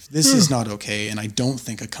leave. This is not okay. And I don't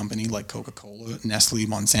think a company like Coca-Cola, Nestle,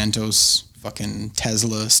 Monsanto's, fucking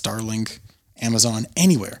Tesla, Starlink, Amazon,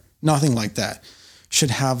 anywhere, nothing like that, should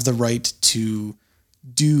have the right to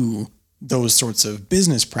do those sorts of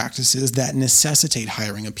business practices that necessitate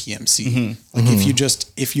hiring a PMC. Like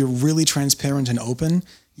if you're really transparent and open,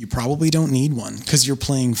 you probably don't need one because you're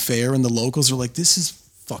playing fair and the locals are like, this is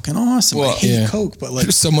fucking awesome. I Well, hate yeah. Coke, but like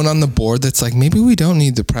There's someone on the board that's like, maybe we don't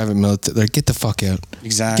need the private military. Like, get the fuck out.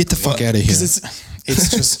 exactly Get the fuck out of here. because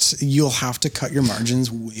it's just you'll have to cut your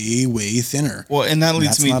margins way thinner. Well, and that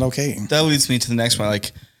leads that's me. not okay. That leads me to the next one.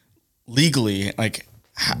 Like legally, like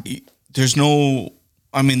there's no.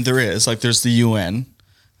 I mean, there is like there's the UN,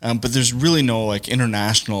 but there's really no like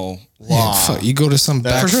international law. Yeah, fuck, you go to some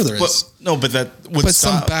back, For sure there But, is. no, but that would but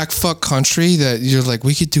some stop. back fuck country that you're like,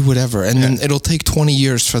 we could do whatever, and then it'll take 20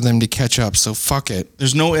 years for them to catch up. So fuck it.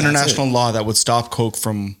 There's no international law that would stop Coke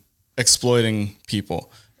from exploiting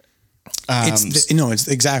people. It's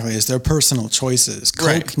exactly. It's their personal choices. Coke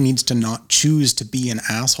Right. needs to not choose to be an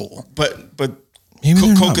asshole. But Maybe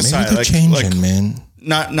they're Coke not. Maybe aside, they're like- changing, like- man.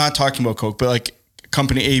 not talking about Coke, but like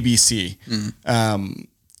company ABC,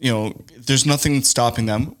 there's nothing stopping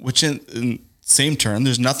them, which in same turn,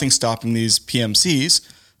 there's nothing stopping these PMCs.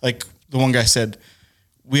 Like the one guy said,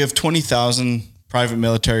 we have 20,000 private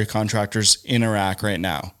military contractors in Iraq right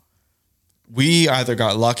now. We either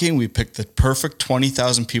got lucky and we picked the perfect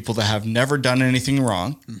 20,000 people that have never done anything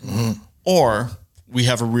wrong, or we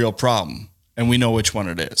have a real problem and we know which one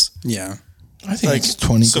it is. Yeah. I think Like, it's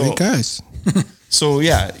 20 so- great guys. So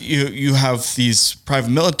yeah, you have these private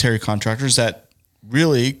military contractors that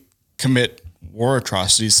really commit war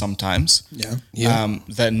atrocities sometimes. Yeah.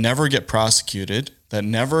 That never get prosecuted. That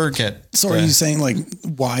never get. So are you saying like,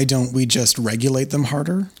 why don't we just regulate them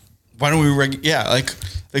harder? Why don't we?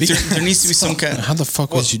 There needs to be some kind. How the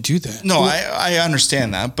fuck would you do that? No, I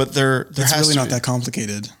understand that, but there It's has really to not be, that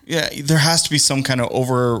complicated. Yeah, there has to be some kind of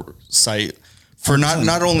oversight for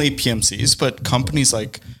not only PMCs but companies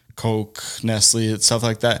like Coke, Nestle, and stuff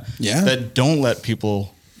like that. Yeah. that don't let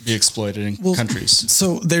people be exploited in countries.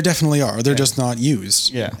 So there definitely are. They're just not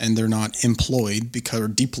used. Yeah. And they're not employed or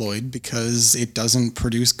deployed because it doesn't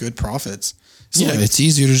produce good profits. So Yeah, like, it's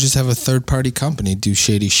easier to just have a third party company do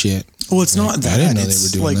shady shit. well, it's not I that. didn't know they It's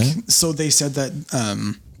were doing like, so they said that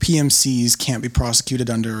PMCs can't be prosecuted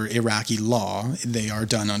under Iraqi law. They are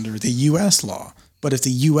done under the U.S. law. But if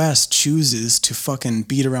the U.S. chooses to fucking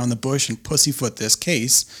beat around the bush and pussyfoot this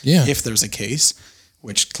case, Yeah. if there's a case,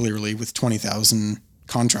 which clearly with 20,000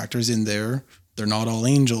 contractors in there, they're not all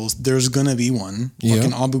angels. There's gonna be one. Yeah.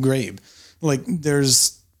 Fucking Abu Ghraib. Like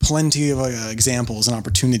there's plenty of examples and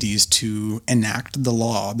opportunities to enact the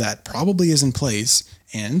law that probably is in place.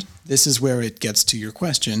 And this is where it gets to your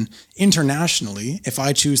question. Internationally, if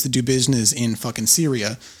I choose to do business in fucking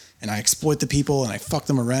Syria and I exploit the people and I fuck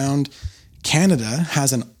them around, Canada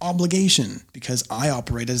has an obligation because I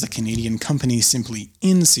operate as a Canadian company simply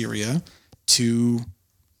in Syria to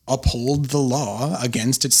uphold the law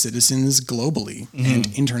against its citizens globally and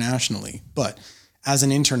internationally. But as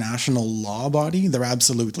an international law body, there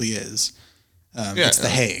absolutely is. It's The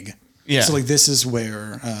Hague. Yeah. So like this is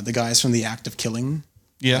where the guys from the Act of Killing.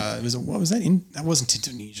 Yeah. What was that? That wasn't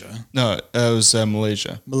Indonesia. No, it was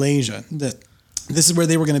Malaysia. Malaysia. This is where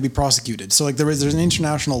they were going to be prosecuted. So like there's an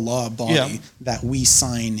international law body that we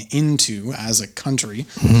sign into as a country.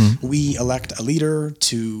 We elect a leader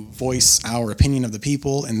to voice our opinion of the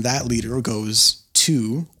people, and that leader goes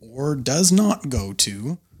to or does not go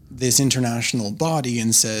to this international body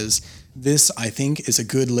and says, this I think is a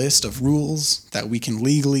good list of rules that we can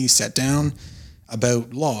legally set down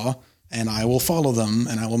about law, and I will follow them,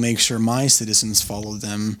 and I will make sure my citizens follow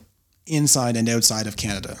them inside and outside of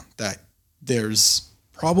Canada. That there's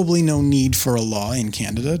probably no need for a law in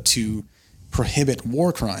Canada to prohibit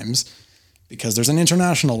war crimes because there's an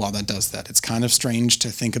international law that does that. It's kind of strange to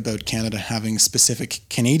think about Canada having specific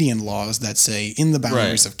Canadian laws that say in the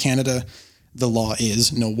boundaries of Canada, the law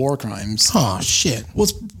is no war crimes. Oh, shit. Well,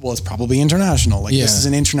 it's probably international. Like Yeah. this is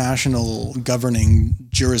an international governing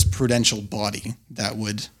jurisprudential body that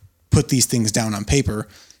would put these things down on paper.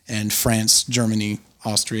 And France, Germany,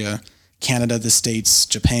 Austria, Canada, the States,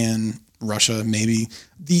 Japan, Russia, maybe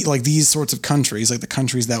these sorts of countries, like the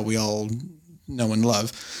countries that we all know and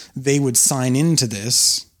love, they would sign into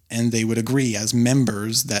this and they would agree as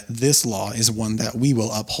members that this law is one that we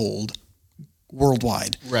will uphold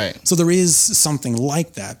worldwide. Right. So there is something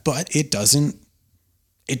like that, but it doesn't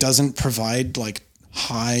provide like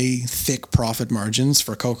high, thick profit margins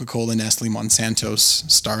for Coca-Cola, Nestle, Monsanto's,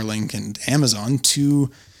 Starlink, and Amazon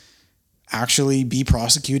to actually be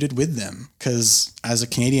prosecuted with them. Because as a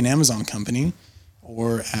Canadian Amazon company,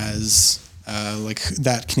 or as like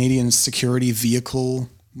that Canadian security vehicle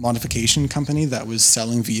modification company that was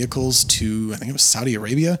selling vehicles to, I think it was Saudi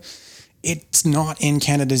Arabia, it's not in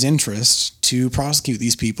Canada's interest to prosecute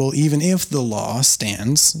these people, even if the law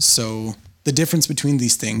stands. So the difference between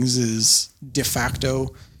these things is de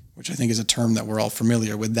facto, which I think is a term that we're all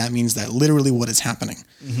familiar with. That means that literally what is happening.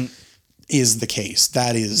 is the case.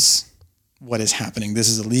 That is what is happening. This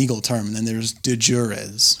is a legal term. And then there's de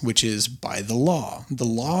jures, which is by the law. The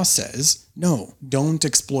law says, no, don't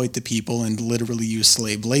exploit the people and literally use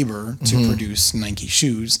slave labor to produce Nike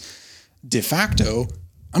shoes. De facto,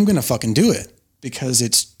 I'm going to fucking do it because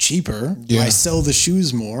it's cheaper. Yeah. I sell the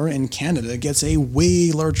shoes more, and Canada gets a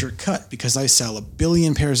way larger cut because I sell 1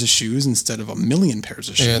 billion pairs of shoes instead of 1 million pairs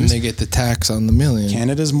of shoes. And they get the tax on the million.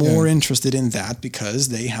 Canada's more interested in that because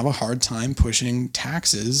they have a hard time pushing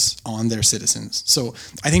taxes on their citizens. So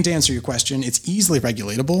I think to answer your question, it's easily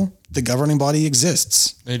regulatable. The governing body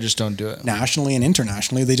exists They just don't do it. nationally and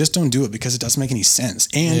internationally. They just don't do it because it doesn't make any sense.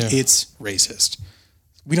 And it's racist.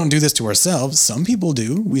 We don't do this to ourselves. Some people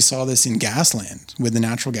do. We saw this in Gasland with the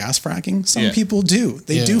natural gas fracking. Some people do.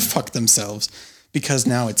 They do fuck themselves because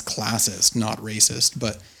now it's classist, not racist.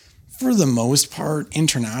 But for the most part,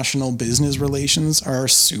 international business relations are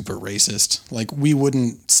super racist. Like, we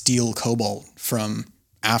wouldn't steal cobalt from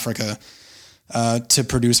Africa to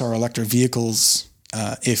produce our electric vehicles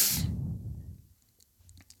if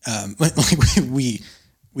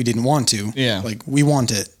we didn't want to. Yeah. Like, we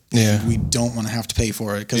want it. Yeah. We don't want to have to pay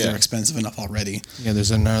for it because they're expensive enough already. Yeah,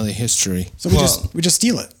 there's a gnarly history. So we just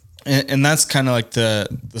steal it. And that's kind of like the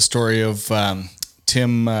story of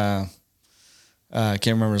Tim. I can't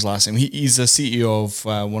remember his last name. He's the CEO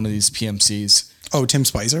of one of these PMCs. Oh, Tim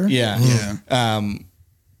Spicer? Yeah. Yeah.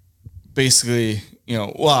 Basically,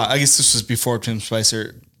 I guess this was before Tim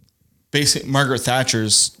Spicer. Basically, Margaret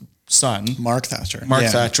Thatcher's son, Mark Thatcher. Mark Yeah.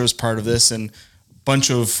 Thatcher, was part of this, and a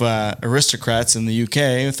bunch of aristocrats in the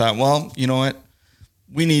UK thought, well, you know what?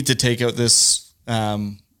 We need to take out this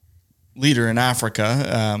leader in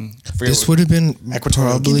Africa. This would have been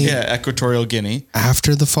probably Equatorial Guinea.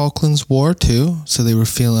 after the Falklands War too. So they were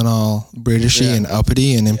feeling all Britishy and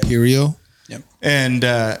uppity and imperial. Yep. And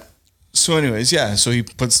so anyways, so he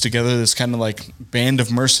puts together this kind of like band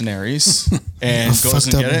of mercenaries and A goes fucked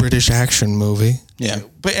and up get it. British action movie. Yeah.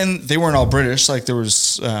 And they weren't all British. Like, there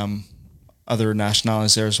was other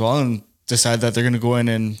nationalities there as well, and decide that they're going to go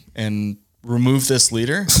in and remove this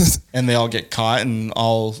leader, and they all get caught and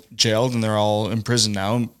all jailed, and they're all in prison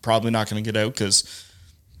now, and probably not going to get out because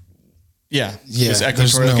there's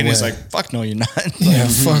Equatorial no Guinea is way. like, fuck no, you're not. Yeah,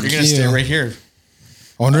 fuck you're going to stay you. right here.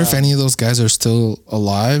 I wonder if any of those guys are still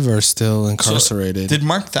alive or still So, incarcerated. did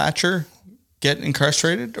Mark Thatcher get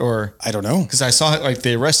incarcerated, or I don't know. because I saw it, like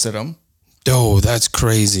they arrested him? Oh, that's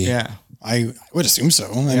crazy. Yeah, I would assume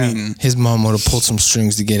so. I mean, His mom would have pulled some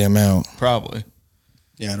strings to get him out. probably.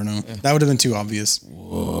 yeah, I don't know. That would have been too obvious.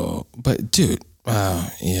 But dude,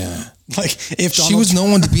 yeah. Like, if She was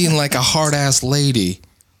known to being like a hard ass lady.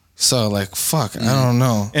 So like, fuck, I don't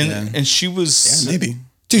know. And she was maybe.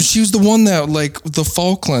 Dude, she was the one that like the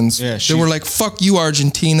Falklands. Yeah, they were like, fuck you,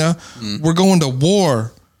 Argentina. We're going to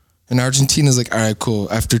war. And Argentina's like, all right, cool.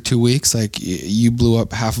 After 2 weeks, like you blew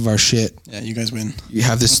up half of our shit. Yeah, you guys win. You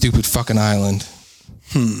have this stupid fucking island.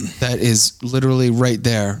 That is literally right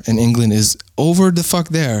there. And England is over the fuck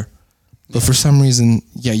there. But for some reason,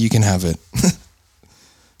 you can have it.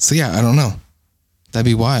 So I don't know. That'd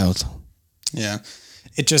be wild. Yeah.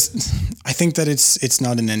 I think that it's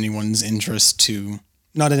not in anyone's interest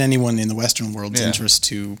not in anyone in the Western world's interest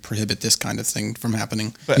to prohibit this kind of thing from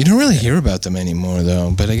happening. You don't really hear about them anymore,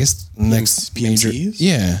 though. But I guess next major,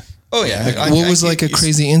 PMCs? Oh yeah. what was like a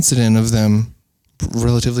crazy incident of them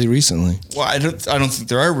relatively recently? Well, I don't think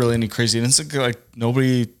there are really any crazy incidents. Like,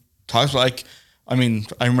 nobody talks about, like, I mean,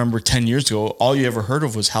 I remember 10 years ago, all you ever heard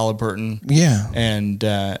of was Halliburton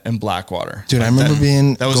and Blackwater. Dude, Like, I remember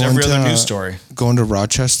that was going every other to, news story. Going to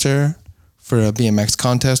Rochester for a BMX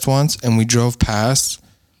contest once, and we drove past,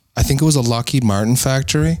 I think it was a Lockheed Martin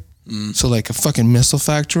factory. So like a fucking missile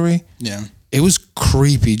factory. Yeah. It was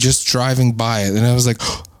creepy just driving by it. And I was like,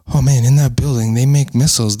 oh man, in that building, they make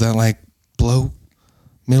missiles that like blow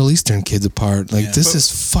Middle Eastern kids apart. Like, this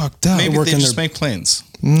is fucked up. Maybe working they just their- make planes.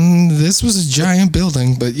 This was a giant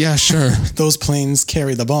building, but yeah, sure. Those planes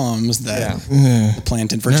carry the bombs that the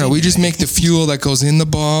plant in No, Virginia. we just make the fuel that goes in the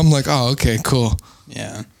bomb. Like, oh, okay, cool.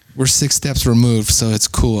 Yeah. We're 6 steps removed, so it's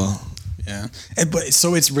cool. Yeah. But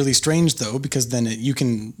so it's really strange though, because then you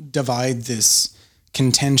can divide this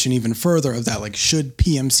contention even further of that, like, should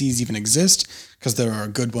PMCs even exist? Because there are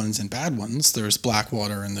good ones and bad ones. There's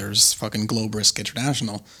Blackwater and there's fucking Globerisk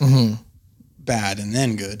International. Bad and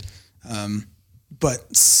then good.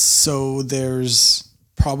 But so there's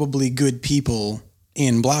probably good people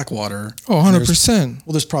in Blackwater. Oh, 100%.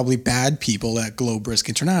 Well, there's probably bad people at Globerisk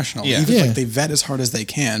International. Yeah. Even Yeah. like they vet as hard as they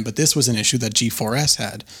can. But this was an issue that G4S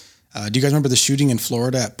had. Do you guys remember the shooting in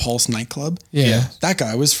Florida at Pulse nightclub? Yeah. That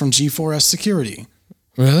guy was from G4S Security.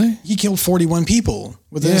 Really? He killed 41 people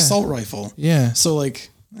with an Yeah. assault rifle. Yeah. So like,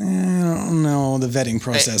 I don't know the vetting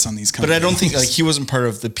process on these But companies. I don't think like he wasn't part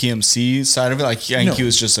of the PMC side of it. Like I think No. he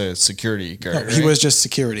was just a security guard. No, right? he was just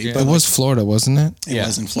security, but It was Florida, wasn't it? it yeah.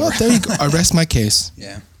 was in Well, Florida. there you go. I rest my case.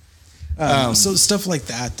 Yeah. So stuff like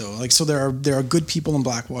that though. Like so there are good people in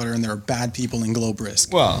Blackwater and there are bad people in Globe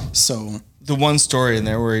Risk. Well, So the one story in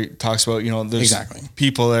there where he talks about, there's Exactly.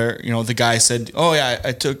 people there, the guy said, oh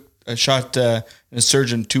yeah, I shot a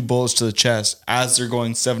surgeon 2 bullets to the chest as they're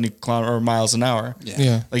going 70 miles an hour.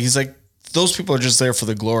 Yeah. Like he's like, those people are just there for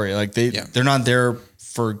the glory. Like they're not there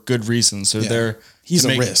for good reasons. They're there. He's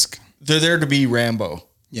to a risk. They're there to be Rambo.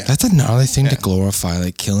 Yeah. That's a gnarly thing to glorify,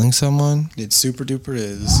 like killing someone. It super duper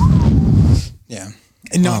is. Yeah.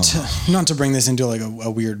 And not to bring this into like a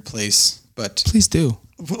weird place, but Please do.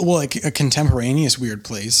 well, like a contemporaneous weird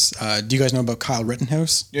place. Do you guys know about Kyle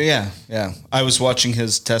Rittenhouse? Yeah. I was watching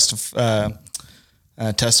his testimony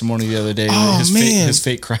the other day. Oh, man. His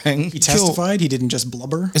fake crying. He testified. He didn't just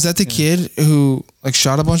blubber. Is that the kid who like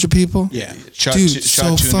shot a bunch of people? Yeah. Shot Dude,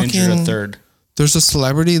 two and injured a third. There's a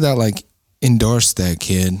celebrity that like endorsed that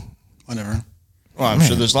kid. Whatever. Well, I'm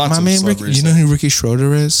sure there's lots My of man, Ricky, celebrities. you know who Ricky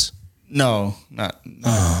Schroeder is? No, not.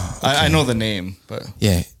 I know the name, but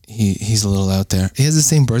Yeah, he's a little out there. He has the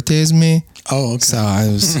same birthday as me, Oh, okay. so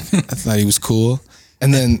I thought he was cool.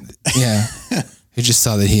 And then he just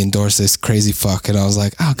saw that he endorsed this crazy fuck, and I was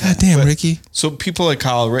like, oh goddamn, Ricky. so people like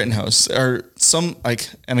Kyle Rittenhouse are some like,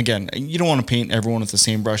 and again, you don't want to paint everyone with the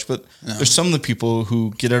same brush, but there's some of the people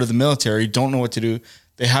who get out of the military, don't know what to do.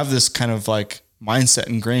 They have this kind of like mindset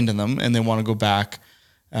ingrained in them, and they want to go back,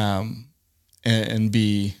 and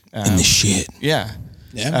be In the shit. yeah.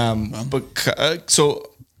 Yeah.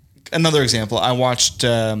 So another example, I watched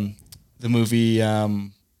the movie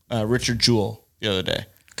Richard Jewell the other day.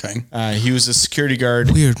 Okay. He was a security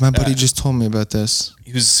guard. Weird. My buddy just told me about this.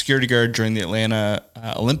 He was a security guard during the Atlanta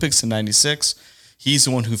Olympics in '96. He's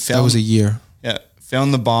the one who That found was a year.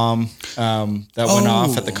 found the bomb that went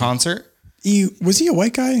off at the Oh. concert. Was he a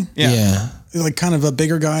white guy? Yeah. Like kind of a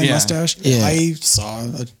bigger guy, Yeah. mustache? Yeah. I saw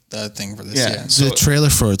the thing for this. Yeah. Yeah. So- The trailer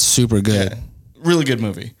for it's super good. Yeah, really good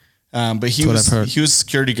movie. But he what was I've heard. he was a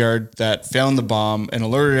security guard that found the bomb and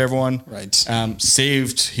alerted everyone. Right.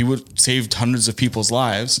 Saved hundreds of people's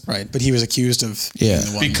lives. Right. But he was accused of Yeah. being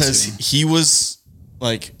the one Because to- he was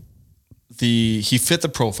like he fit the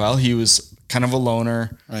profile. He was kind of a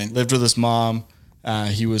loner, Right. lived with his mom.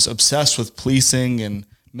 He was obsessed with policing and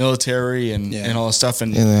military and all this stuff.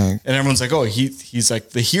 And Yeah. and everyone's like, oh, he's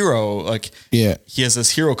like the hero. Like Yeah. he has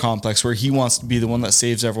this hero complex where he wants to be the one that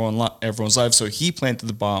saves everyone's life. So he planted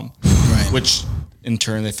the bomb, Right. which in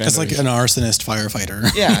turn they found It's out like an arsonist firefighter.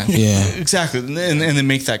 yeah, Yeah. exactly, and they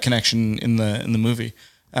make that connection in the movie.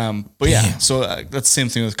 But yeah, so that's the same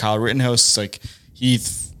thing with Kyle Rittenhouse. It's like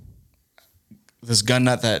this gun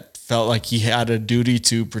nut that felt like he had a duty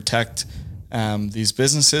to protect these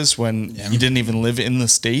businesses when he didn't even live in the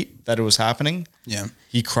state that it was happening. Yeah.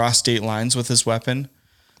 He crossed state lines with his weapon.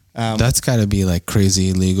 That's got to be like crazy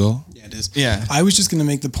illegal. Yeah, it is. Yeah. I was just going to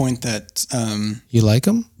make the point that You like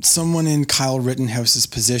him? someone in Kyle Rittenhouse's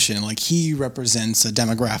position, like he represents a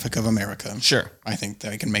demographic of America. Sure. I think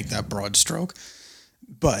that I can make that broad stroke.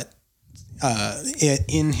 But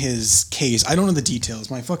in his case, I don't know the details.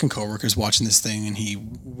 My fucking coworker's watching this thing and he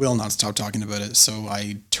will not stop talking about it. So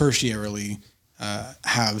I tertiarily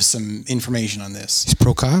have some information on this. He's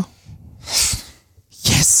pro Kyle?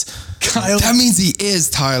 Yes. Kyle, That means he is,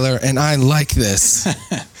 Tyler, and I like this.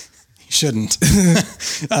 he shouldn't.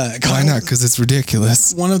 Why not? Because it's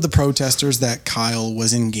ridiculous. One of the protesters that Kyle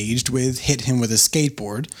was engaged with hit him with a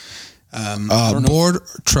skateboard. Board,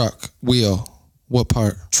 truck, wheel. What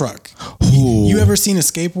part? Truck. Ooh. You ever seen a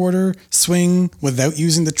skateboarder swing without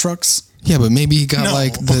using the trucks? Yeah, but maybe he got No.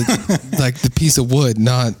 like the piece of wood,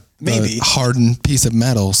 not Maybe. the hardened piece of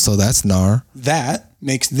metal. So that's gnar. That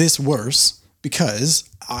makes this worse because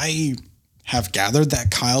I have gathered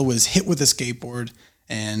that Kyle was hit with a skateboard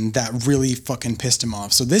and that really fucking pissed him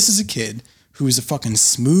off. So this is a kid who is a fucking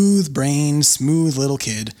smooth brained, smooth little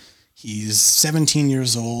kid. He's 17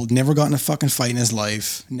 years old, never got in a fucking fight in his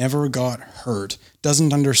life, never got hurt,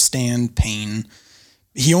 doesn't understand pain.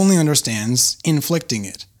 He only understands inflicting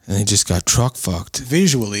it And he just got truck fucked.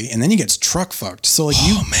 visually, and then he gets truck fucked. So like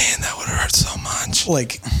Oh man, that would hurt so much.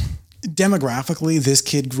 like demographically, this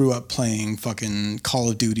kid grew up playing fucking Call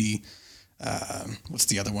of Duty. What's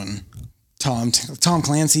the other one? Tom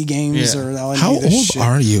Clancy games Yeah. or all How this old shit.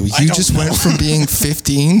 are you? I You don't just know. went from being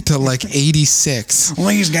 15 to like 86.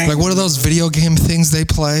 These games- Like, what are those video game things they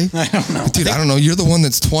play? I don't know. Dude, I don't know. You're the one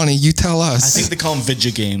that's 20. You tell us. I think they call them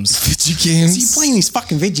video games. video Is he games. playing these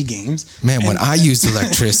fucking video games? Man, when I used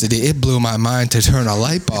electricity, it blew my mind to turn a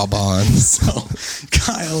light bulb on. So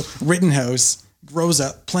Kyle Rittenhouse grows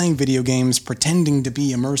up playing video games, pretending to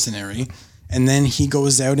be a mercenary, and then he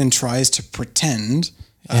goes out and tries to pretend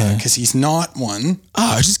because he's not one.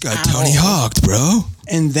 Oh, I just got Tony Hawked, bro.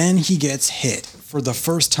 And then he gets hit for the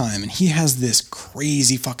first time, and he has this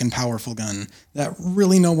crazy fucking powerful gun that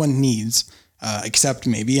really no one needs, except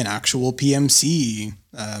maybe an actual PMC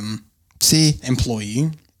See,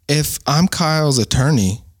 employee. if I'm Kyle's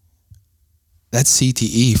attorney, that's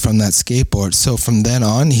CTE from that skateboard. So from then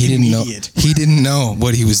on, he didn't know. Immediate. He didn't know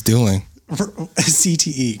what he was doing.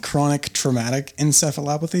 CTE, chronic traumatic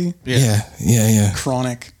encephalopathy. Yeah.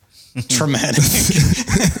 Chronic traumatic.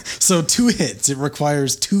 So 2 hits. It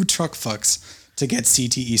requires 2 truck fucks to get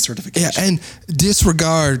CTE certification. Yeah, and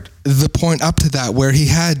disregard the point up to that where he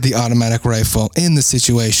had the automatic rifle in the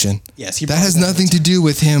situation. Yes, he that brought has that nothing to do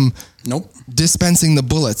with him Nope. dispensing the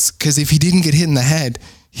bullets. Because if he didn't get hit in the head,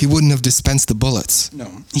 he wouldn't have dispensed the bullets. No.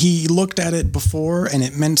 He looked at it before and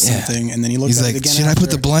it meant Yeah. something, and then he looked He's at like, it again. should I put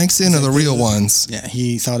the after. blanks in or the real ones? Yeah,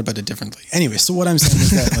 he thought about it differently. Anyway, so what I'm saying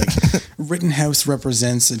is that like Rittenhouse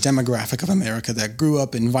represents a demographic of America that grew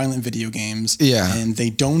up in violent video games. Yeah. And they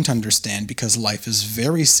don't understand, because life is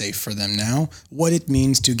very safe for them now, what it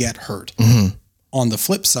means to get hurt. Mm-hmm. On the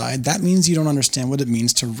flip side, that means you don't understand what it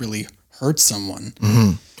means to really hurt someone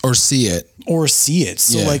Or see it. or see it.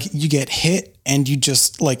 So Yeah. like you get hit and you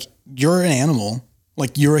just like, you're an animal.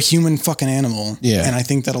 Like you're a human fucking animal. Yeah. And I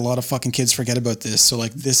think that a lot of fucking kids forget about this. So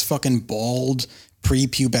like this fucking bald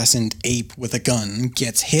prepubescent ape with a gun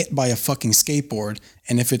gets hit by a fucking skateboard.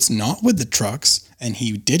 And if it's not with the trucks and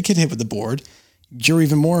he did get hit with the board, you're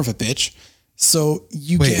even more of a bitch. So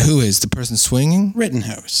you Wait, get who is the person swinging?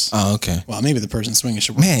 Rittenhouse. Oh, okay. Well, maybe the person swinging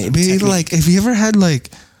should work. Man, but like, have you ever had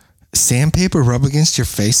like sandpaper rub against your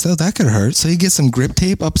face though? That could hurt. So you get some grip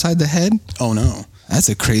tape upside the head. Oh no. That's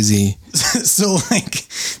a crazy. So like,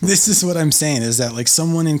 this is what I'm saying is that like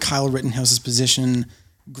someone in Kyle Rittenhouse's position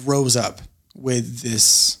grows up with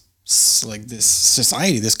this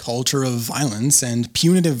society, this culture of violence and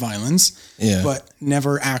punitive violence, Yeah. but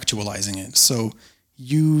never actualizing it. So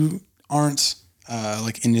you aren't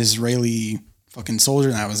like an Israeli fucking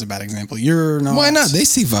soldier. That was a bad example. You're not. Why not? They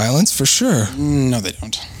see violence for sure. No, they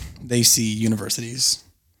don't. They see universities.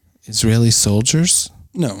 Israeli soldiers,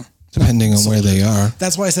 No. depending on where they are.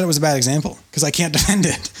 That's why I said it was a bad example, because I can't defend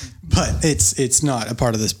it. But it's not a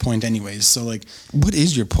part of this point anyways. So like What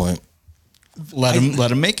is your point? Let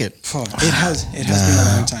him make it. it has been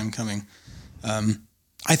a long time coming.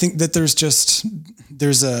 I think that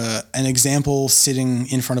there's an example sitting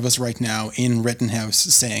in front of us right now in Rittenhouse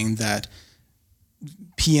saying that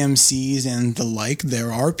PMCs and the like,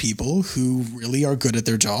 there are people who really are good at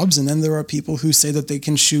their jobs, and then there are people who say that they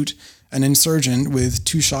can shoot an insurgent with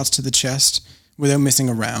 2 shots to the chest without missing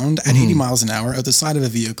a round at 80 miles an hour out the side of a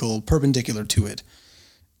vehicle perpendicular to it.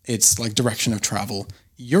 It's like direction of travel.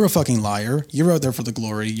 You're a fucking liar. You're out there for the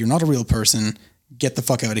glory. You're not a real person. Get the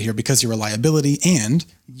fuck out of here, because you're a liability, and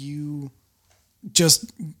you're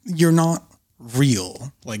not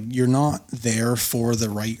real. Like you're not there for the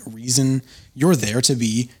right reason. You're there to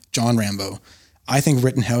be John Rambo. I think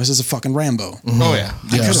Rittenhouse is a fucking Rambo. Oh yeah,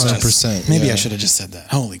 Yeah, could've 100%. Maybe yeah. I should have just said that.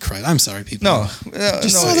 Holy crap. I'm sorry, people. no,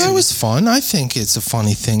 So that was fun. I think it's a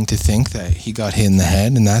funny thing to think that he got hit in the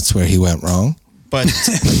head and that's where he went wrong. but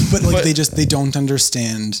But like But- they don't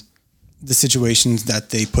understand the situations that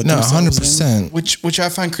they put No, themselves in. 100%. which I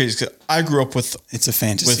find crazy, because I grew up with It's a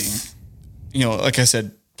fantasy. like I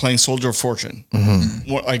said, playing Soldier of Fortune,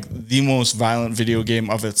 like the most violent video game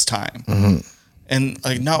of its time, and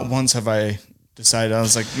like not once have I decided, I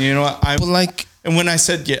was like, you know what, and when I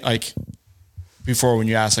said like before, when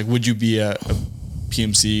you asked like, would you be a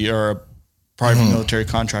PMC or a private military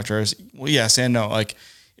contractor, I was, well, yes and no. Like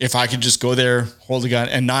if I could just go there, hold a gun,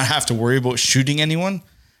 and not have to worry about shooting anyone,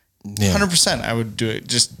 Yeah. 100% I would do it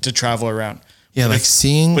just to travel around. Yeah, But like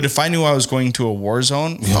seeing. But if I knew I was going to a war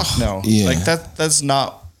zone, fuck no. Yeah. Like that's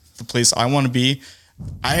not the place I want to be.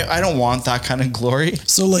 I don't want that kind of glory.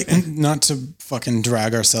 So like, not to fucking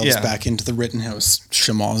drag ourselves Yeah. back into the Rittenhouse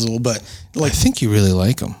schmozzle, but like, I think you really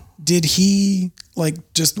like him. did he like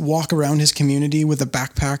just walk around his community with a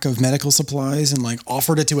backpack of medical supplies and like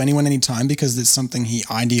offered it to anyone anytime because it's something he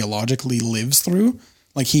ideologically lives through?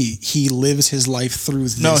 Like he lives his life through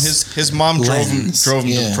this. No, his mom drove him lens. to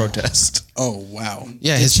Yeah. the protest. Oh wow.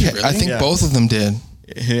 Yeah, Did she I think Yeah. both of them did.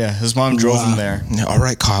 Yeah, his mom drove him there. Yeah, all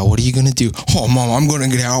right, Kyle, what are you gonna do? Oh, Mom, I'm gonna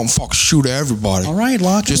get out and fuck shoot everybody. All right,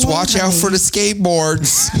 lock. Just watch out for the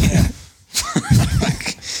skateboards.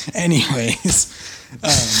 Anyways,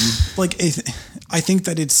 I think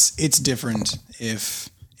that it's different if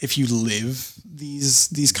you live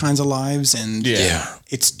these kinds of lives and Yeah.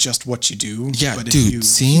 it's just what you do. Yeah, But if dude, you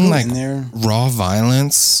seeing go like in there raw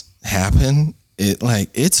violence happen,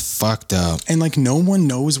 it's fucked up. and like no one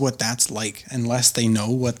knows what that's like unless they know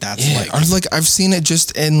what that's Yeah, like. or like I've seen it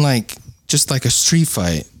just in like a street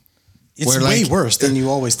fight. It's where, way like, worse than you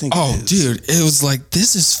always think. Oh, it is. dude, it was like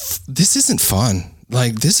this isn't fun.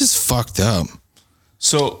 Like this is fucked up.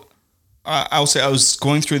 So I'll say I was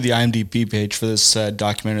going through the IMDb page for this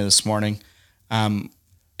documentary this morning.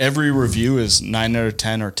 Every review is 9 out of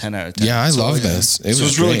 10 or 10 out of 10. Yeah, I love this. It So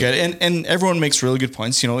was it's really great. good. And everyone makes really good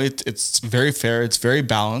points. You know, it's very fair. It's very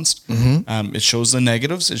balanced. It shows the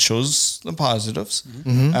negatives. It shows the positives.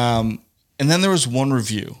 And then there was one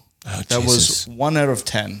review that Jesus. was 1 out of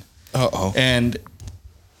 10. Uh-oh. And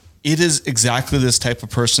it is exactly this type of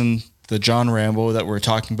person, the John Rambo that we're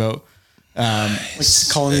talking about. Like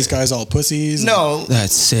calling these guys all pussies. No,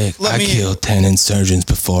 That's sick. Let I me- killed 10 insurgents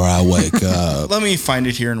before I wake up. let me find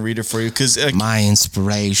it here and read it for you because My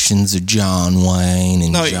inspirations are John Wayne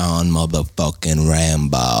and No, John motherfucking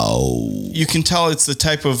Rambo. you can tell it's the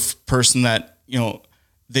type of person that, you know,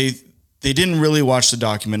 they didn't really watch the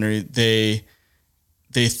documentary. They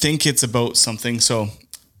think it's about something. So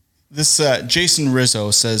this Jason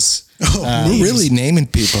Rizzo says, We're really naming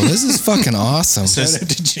people. This is fucking awesome. Shout out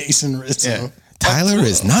to Jason Rizzo. Yeah. Tyler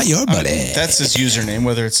is not your buddy. that's his username,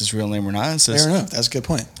 whether it's his real name or not. It says Fair enough. That's a good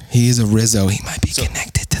point. He is a Rizzo. He might be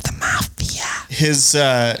connected to the mafia.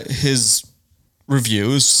 his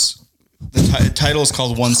reviews, the title is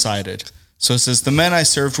called One Sided. So it says, the men I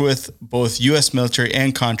served with, both U.S. military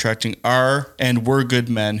and contracting, are and were good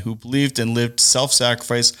men who believed and lived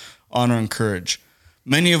self-sacrifice, honor, and courage.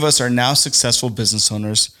 Many of us are now successful business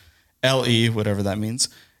owners, LE, whatever that means,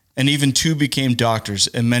 and even two became doctors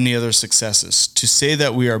and many other successes. To say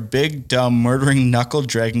that we are big, dumb, murdering,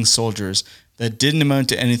 knuckle-dragging soldiers that didn't amount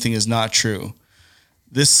to anything is not true.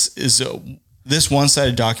 This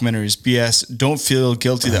one-sided documentary is BS. Don't feel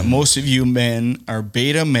guilty that most of you men are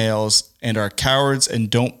beta males and are cowards and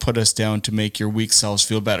don't put us down to make your weak selves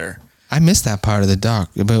feel better. I missed that part of the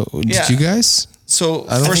doc. Did Yeah. you guys? So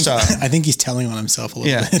first off, I think he's telling on himself a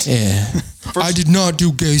little Yeah. bit. Yeah. I did not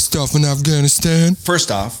do gay stuff in Afghanistan.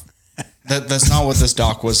 first off, that's not what this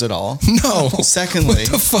doc was at all. No. Secondly,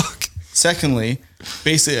 What the fuck? Secondly,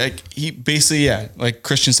 basically, like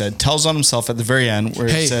Christian said, tells on himself at the very end where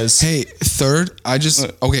it says, third,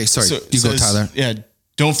 okay, sorry. so- You go, says, Tyler. Yeah,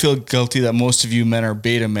 don't feel guilty that most of you men are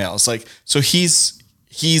beta males. Like, so he's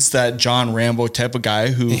that John Rambo type of guy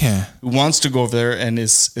who wants to go over there and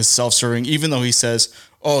is self-serving, even though he says,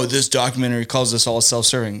 oh, this documentary calls us all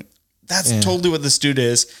self-serving. That's totally what this dude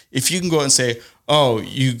is. If you can go out and say, oh,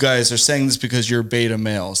 you guys are saying this because you're beta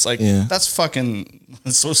males. Like, that's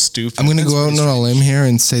so stupid. I'm going to That's go out pretty on a limb here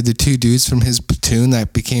and say the two dudes from his platoon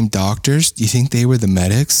that became doctors, do you think they were the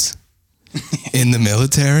medics in the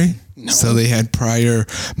military? No. So they had prior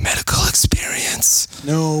medical experience.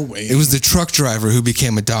 No way. It was the truck driver who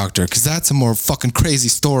became a doctor because that's a more fucking crazy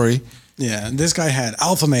story. Yeah, this guy had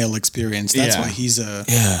alpha male experience. That's Yeah. why he's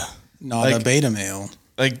not a Like- beta male.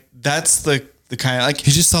 Like, that's the kind of, like,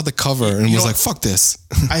 He just saw the cover and You was know- like, fuck this.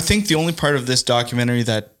 I think the only part of this documentary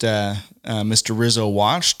that Mr. Rizzo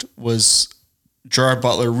watched was Gerard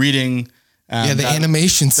Butler reading the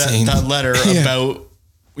animation scene. that letter Yeah. about,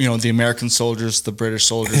 you know, the American soldiers, the British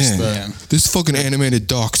soldiers. This fucking animated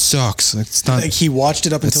doc sucks. Like, it's not. Like he watched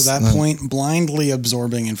it up until It's that not- point, blindly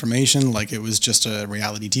absorbing information like it was just a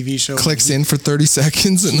reality TV show. clicks in for 30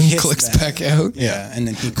 seconds and then hits clicks that. back out. Yeah, and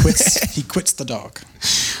then he quits. He quits the doc.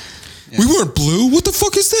 We weren't blue. What the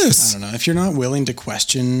fuck is I this? don't know. If you're not willing to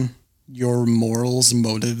question your morals,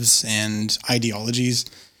 motives, and ideologies,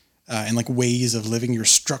 and like ways of living, your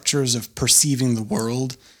structures of perceiving the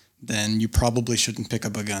world, then you probably shouldn't pick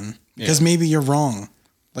up a gun because maybe you're wrong.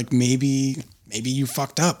 Like maybe you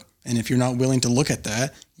fucked up, and if you're not willing to look at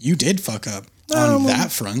that, you did fuck up on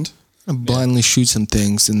that front. Blindly shoot some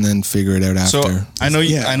things and then figure it out after. So I know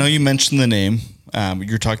Yeah. I know you mentioned the name.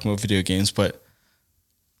 You're talking about video games, but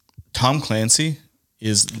Tom Clancy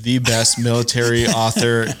is the best military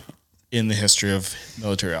author in the history of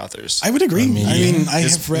military authors. I would agree. I mean, I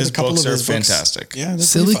His- have read his a couple books of are his books. fantastic. Yeah, that's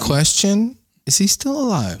Silly pretty fun. question. Is he still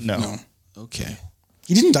alive? No. Okay.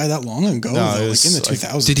 He didn't die that long ago, No, it though, was like in the like-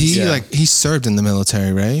 2000s. Did he Yeah. he served in the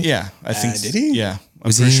military, right? Yeah, I think. did he? Yeah, I'm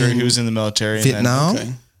Was pretty he sure in he was in the military. Vietnam?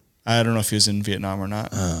 Okay. I don't know if he was in Vietnam or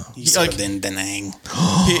not. He served in Da Nang.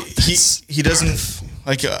 He doesn't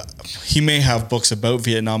like. He may have books about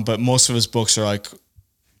Vietnam, but most of his books are like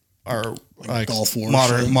Gulf War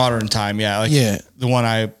modern time. Yeah, like Yeah. the one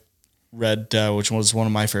I read, which was one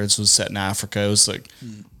of my favorites, was set in Africa. It was like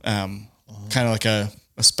kind of like a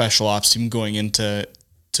special ops team going into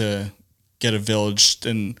to get a village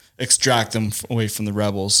and extract them away from the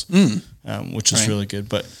rebels, which is really good.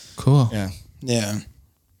 But Cool. yeah. Yeah.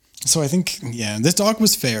 So I think, this doc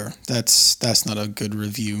was fair. That's not a good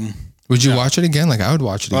review. Would you watch it again? Like I would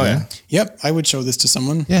watch it Oh again. yeah. Yep, I would show this to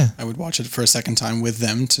someone. Yeah. I would watch it for a second time with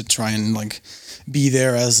them to try and like be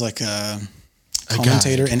there as like a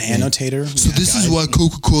commentator and annotator. So this is why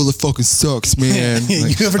Coca-Cola fucking sucks, man. You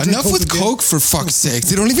Like, ever drink enough with Coke again? Coke for fuck's sake.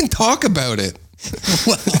 They don't even talk about it.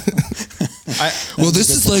 Well, this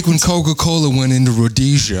is like when Coca-Cola went into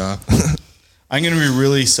Rhodesia. I'm gonna be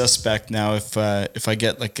really suspect now if I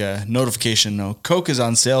get like a notification, no, Coke is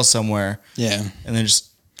on sale somewhere, Yeah. and then just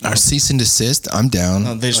Our cease and desist, I'm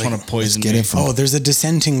down. they just want to poison Get me. it from Oh, there's a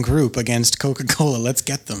dissenting group against Coca-Cola. Let's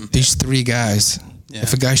get them. these three guys. Yeah.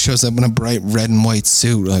 If a guy shows up in a bright red and white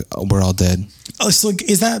suit, like, oh, we're all dead. Oh, so like,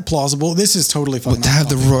 is that plausible? This is totally fucking To have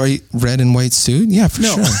the off topic. right red and white suit? Yeah, for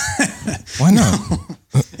No. sure. Why not?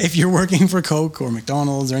 If you're working for Coke or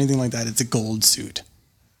McDonald's or anything like that, it's a gold suit.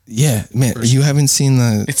 Yeah, man, you haven't seen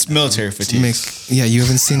the It's military fatigue. you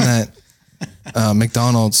haven't seen that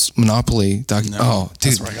McDonald's Monopoly doc. No, oh,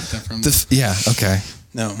 dude, that's where I got that from. yeah, okay.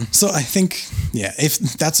 No. So I think, if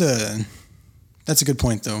that's a good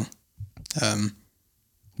point though.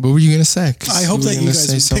 What were you gonna say? 'Cause I hope were that you gonna guys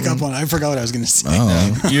say would pick up something. on it. I forgot what I was going to say.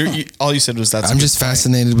 Oh. All you said was that's. I'm just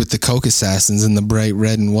fascinated with the Coke assassins in the bright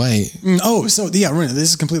red and white. This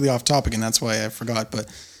is completely off topic, and that's why I forgot. But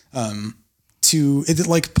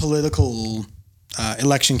like political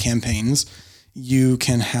election campaigns, you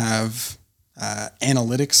can have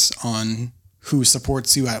analytics on who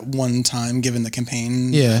supports you at one time, given the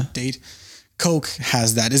campaign date. Coke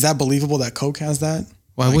has that. Is that believable that Coke has that?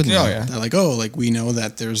 Why wouldn't Oh they? yeah. They're like, we know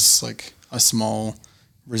that there's like a small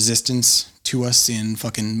resistance to us in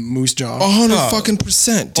fucking Moose Jaw.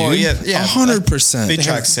 100% dude. Oh, yeah. 100%. They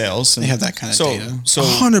track sales. And they have that kind of data. So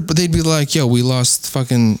 100, but they'd be like, yo, we lost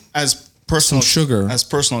fucking as personal some sugar. as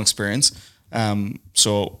personal experience.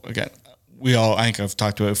 So again, I think I've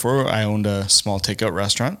talked about it before. I owned a small takeout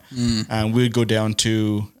restaurant, and we would go down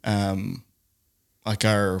to like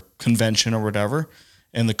our convention or whatever,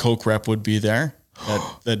 and the Coke rep would be there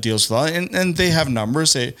that deals with that, and they have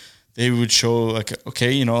numbers. They would show like,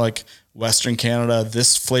 okay, like Western Canada,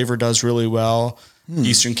 this flavor does really well.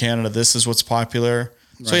 Eastern Canada, this is what's popular.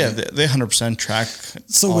 Right. So yeah, they 100% track.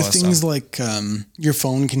 So with things like your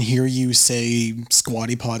phone can hear you say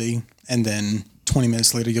Squatty Potty, and then 20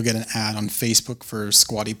 minutes later you'll get an ad on Facebook for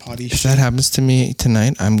Squatty Potty. If that happens to me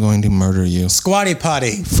tonight, I'm going to murder you. Squatty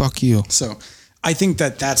Potty. Fuck you. So I think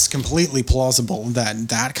that that's completely plausible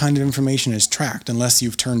that kind of information is tracked unless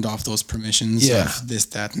you've turned off those permissions of this,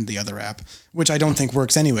 that, and the other app, which I don't think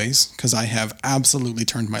works anyways, because I have absolutely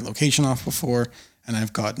turned my location off before, and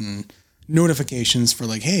I've gotten notifications for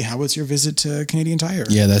like, hey, how was your visit to Canadian Tire?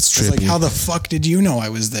 Yeah, that's It's like, trippy. how the fuck did you know I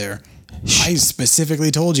was there? I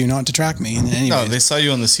specifically told you not to track me. And anyway, No, they saw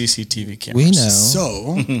you on the CCTV cameras. We know.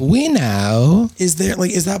 so We know. is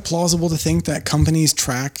that plausible to think that companies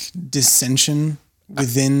track dissension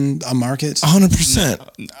within a market?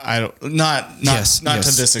 100%. I don't. Not Yes, to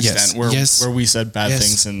yes, this yes, extent where yes, we said bad Yes.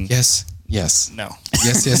 things and Yes. Yes. no.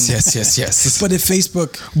 Yes. But if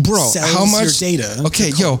Facebook Bro, sells how much your data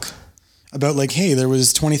Okay, to yo. Coke about like, hey, there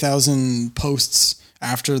was 20,000 posts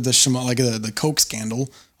after the Coke scandal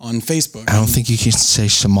on Facebook. I don't think you can say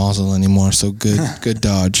schmozzle anymore, so good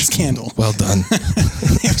dodge. Scandal. Well done.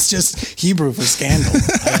 It was just Hebrew for scandal.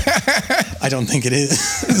 I don't think it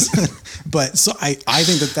is. But so I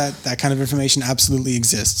think that kind of information absolutely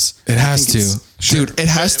exists. It has I think to. Dude, it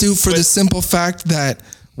has to for the simple fact that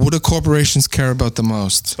what do corporations care about the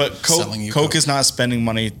most? But Selling you Coke Coke. is not spending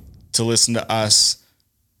money to listen to us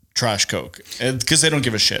trash Coke because they don't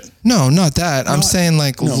give a shit. No, not that. I'm saying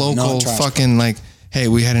like no, local not trash fucking like, hey,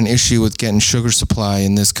 we had an issue with getting sugar supply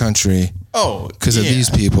in this country Oh, because of these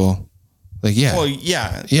people. Like, yeah. Well,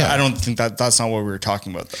 yeah. Yeah. I don't think that's not what we were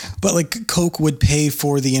talking about, though. But like Coke would pay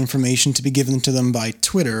for the information to be given to them by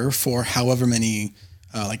Twitter for however many,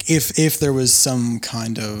 like if there was some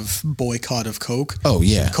kind of boycott of Coke. Oh,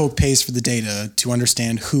 yeah. Coke pays for the data to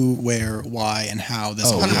understand who, where, why, and how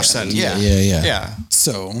this all 100%. happened. Yeah. Yeah.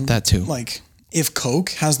 So That too. Like if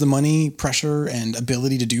Coke has the money, pressure, and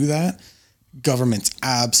ability to do that, governments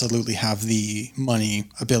absolutely have the money,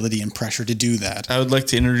 ability, and pressure to do that. I would like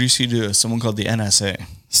to introduce you to someone called the NSA.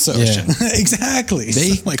 So Yeah. exactly.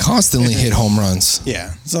 They So, like, constantly hit home runs.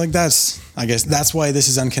 yeah. So like I guess that's why this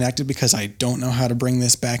is unconnected, because I don't know how to bring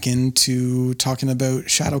this back into talking about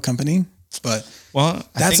Shadow Company. But Well,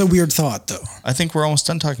 that's a weird thought, though. I think we're almost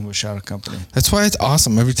done talking about Shadow Company. That's why it's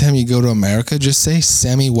awesome. Every time you go to America, just say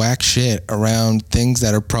semi-whack shit around things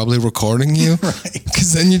that are probably recording you. Right.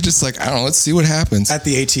 Because then you're just like, I don't know, let's see what happens. At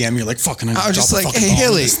the ATM, you're like, fucking. I was just like, hey,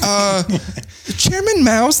 Haley, Chairman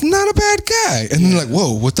Mao's not a bad guy. And then like,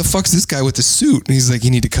 whoa, what the fuck's this guy with the suit? And he's like,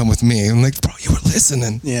 you need to come with me. And I'm like, bro, you were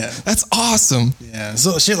listening. Yeah. That's awesome. Yeah.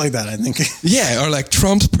 So shit like that, I think. Yeah. Or like,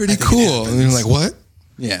 Trump's pretty cool. And you're like, what?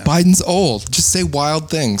 Yeah. Biden's old. Just say wild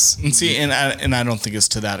things. And see, and I don't think it's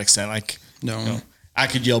to that extent. Like, No. I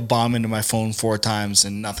could yell bomb into my phone 4 times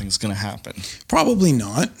and nothing's gonna happen. Probably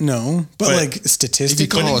not. No. But like statistically,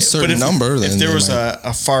 If you call a certain if, number, then if there they was might-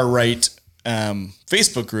 a far right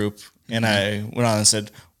Facebook group and I went on and said,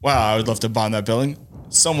 "Wow, I would love to bomb that building,"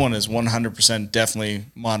 someone is 100% definitely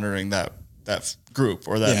monitoring that group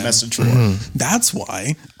or that Yeah. message board. that's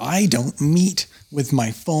why I don't meet with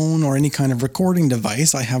my phone or any kind of recording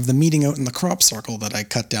device. I have the meeting out in the crop circle that I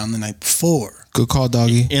cut down the night before. Good call,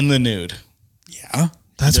 doggy. In the nude. Yeah.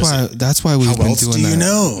 That's why we've How been else doing do that. you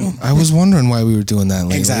know? I was wondering why we were doing that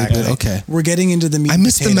lately. Exactly. But okay. We're getting into the meat I and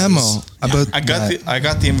missed the potatoes. memo about I got that. I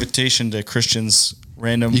got the invitation to Christian's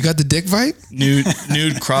random You got the dick fight? nude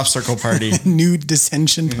crop circle party. nude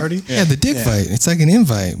dissension party. Yeah, the dick fight. It's like an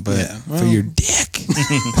invite, but Yeah, for well- your dick.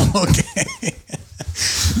 Okay.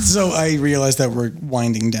 So I realized that we're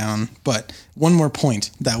winding down, but one more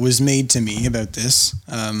point that was made to me about this.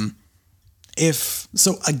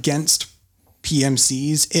 Against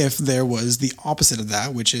PMCs, if there was the opposite of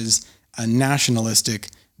that, which is a nationalistic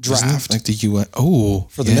draft Like the UN. Oh,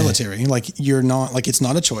 for the military, like you're not, like it's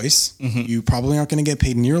not a choice. You probably aren't going to get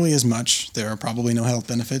paid nearly as much. There are probably no health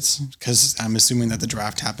benefits, because I'm assuming that the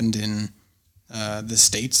draft happened in the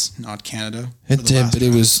States, not Canada. for It the did, last but it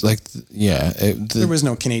draft. was like, There was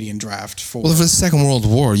no Canadian draft for. well, for the Second World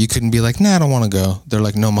War, you couldn't be like, nah, I don't want to go. They're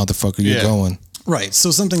like, no, motherfucker, you're Yeah. going. Right. So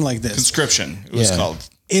something like this. Conscription, it was Yeah. called.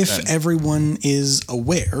 If then. everyone is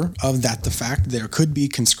aware of that, the fact there could be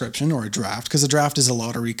conscription or a draft, because a draft is a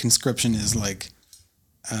lottery, conscription is like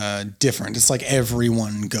different. It's like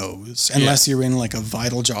everyone goes, unless you're in like a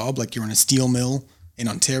vital job, like you're in a steel mill in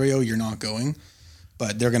Ontario, you're not going.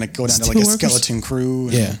 But they're going to go down to like a Steelworkers? skeleton crew.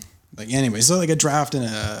 And, Yeah. Like anyway, so like a draft and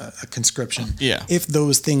a conscription. Yeah. If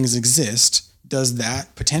those things exist, does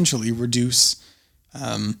that potentially reduce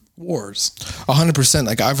wars? 100%.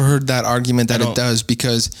 Like I've heard that argument that it don't- does,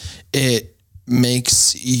 because it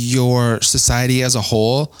makes your society as a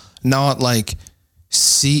whole not like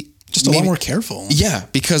Just a lot more careful. Yeah,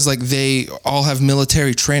 because like they all have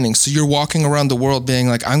military training. So you're walking around the world being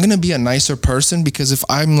like, I'm going to be a nicer person, because if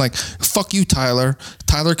I'm like, fuck you, Tyler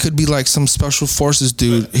could be like some special forces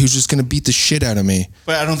dude who's just going to beat the shit out of me.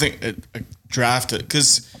 But I don't think a draft,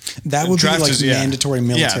 because That would be like mandatory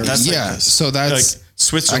military. that's like Yeah. this. So that's, like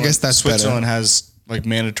Switzerland. I guess that's Switzerland better. has like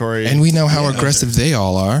mandatory, and we know how aggressive they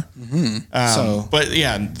all are. So But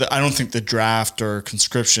yeah, I don't think the draft or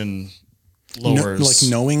conscription No, lowers. like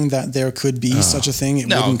knowing that there could be such a thing,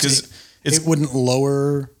 No, wouldn't, 'cause it's- it wouldn't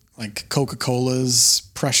lower like Coca-Cola's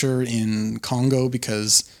pressure in Congo,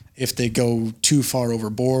 because if they go too far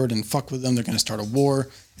overboard and fuck with them, they're going to start a war,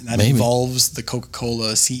 and that Maybe. involves the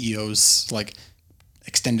Coca-Cola CEO's like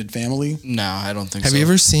extended family. No, I don't think. have so. you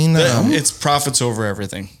ever seen It's profits over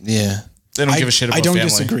everything. yeah. They don't give a shit about I don't family.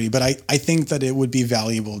 disagree, but I think that it would be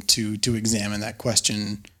valuable to examine that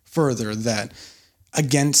question further, that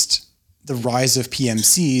against the rise of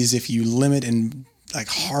PMCs, if you limit and like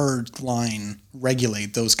hard line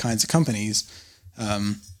regulate those kinds of companies,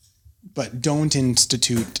 but don't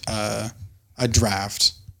institute a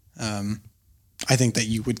draft, I think that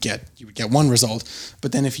you would get one result.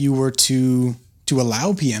 But then if you were to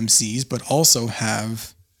allow PMCs, but also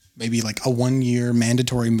have maybe like a 1-year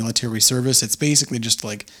mandatory military service, it's basically just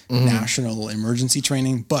like national emergency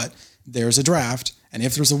training, but there's a draft, and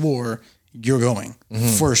if there's a war, you're going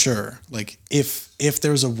for sure. Like if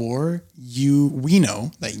there's a war, we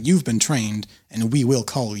know that you've been trained, and we will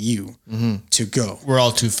call you to go. We're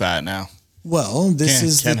all too fat now. Well,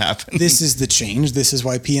 this Can't happen. This is the change. This is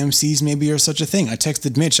why PMCs maybe are such a thing. I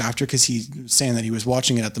texted Mitch after, because he's saying that he was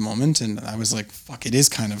watching it at the moment, and I was like, "Fuck!" It is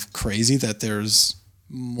kind of crazy that there's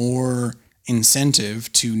more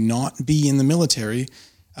incentive to not be in the military.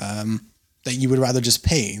 That you would rather just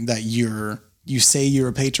pay. That you say you're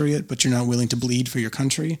a patriot, but you're not willing to bleed for your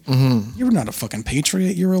country. You're not a fucking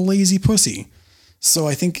patriot. You're a lazy pussy. So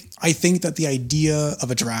I think that the idea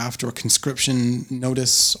of a draft or conscription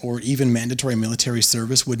notice or even mandatory military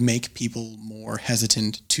service would make people more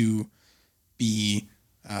hesitant to be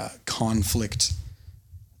conflict.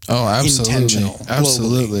 Oh, absolutely. Intentional,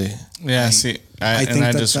 Absolutely. Yeah. See, I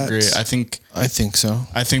disagree. I think so.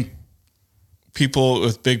 I think people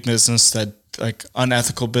with big business that like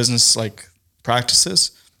unethical business like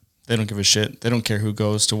practices, they don't give a shit. They don't care who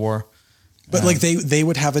goes to war. But like they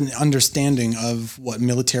would have an understanding of what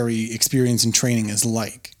military experience and training is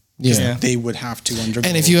like. Yeah. They would have to undergo.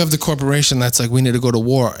 And if you have the corporation that's like, we need to go to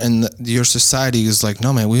war, and your society is like,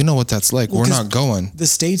 no, man, we know what that's like. We're not going. The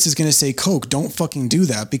States is going to say, Coke, don't fucking do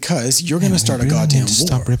that because you're going to start a goddamn war.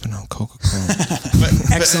 Stop ripping on Coca-Cola. But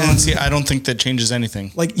Exxon, see, I don't think that changes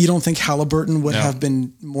anything. Like, you don't think Halliburton would have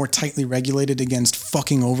been more tightly regulated against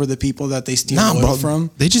fucking over the people that they steal oil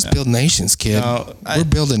from? They just build nations, kid. We're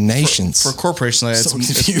building nations. For corporations, like, So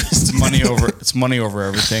it's confused. it's money over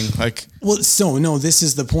everything. Like, Well, so no, this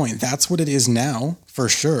is the point. That's what it is now, for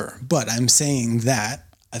sure. But I'm saying that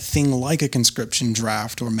a thing like a conscription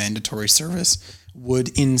draft or mandatory service would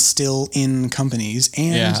instill in companies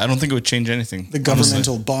and I don't think it would change anything. the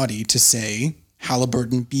governmental body to say,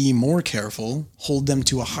 Halliburton, be more careful, hold them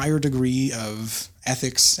to a higher degree of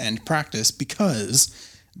ethics and practice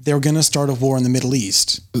because they're going to start a war in the Middle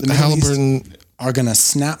East. The Middle Halliburton East are going to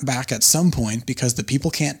snap back at some point because the people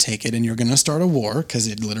can't take it and you're going to start a war because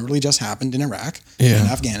it literally just happened in Iraq and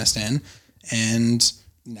Afghanistan. And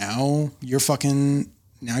now your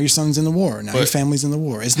son's in the war. Now your family's in the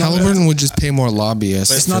war. It's not Halliburton would just pay more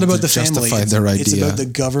lobbyists. It's not about the family. Justify their idea. It's about the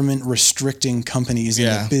government restricting companies in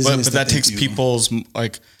the business. But that takes do. people's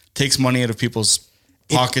takes money out of people's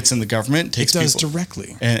pockets in the government. It does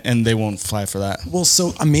directly. And they won't fly for that. Well,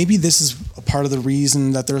 so maybe this is a part of the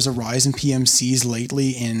reason that there's a rise in PMCs lately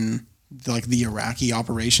in like the Iraqi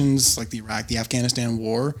operations, like the Afghanistan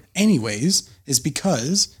war anyways, is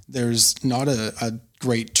because there's not a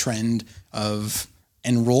great trend of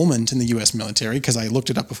enrollment in the U.S. military. Because I looked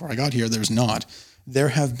it up before I got here. There's not. There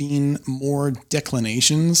have been more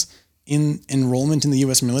declinations in enrollment in the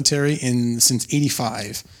U.S. military since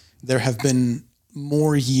 85. There have been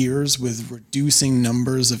more years with reducing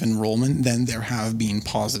numbers of enrollment than there have been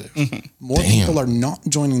positive. More people are not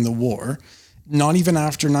joining the war, not even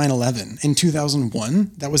after 9/11. In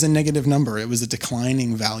 2001, that was a negative number. It was a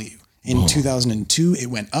declining value. In 2002, it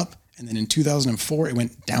went up. And then in 2004, it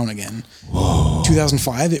went down again.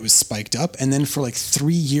 2005, it was spiked up. And then for like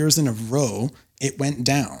 3 years in a row, it went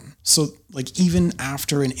down. So like even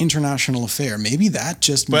after an international affair, maybe that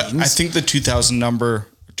just means... But I think the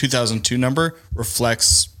 2002 number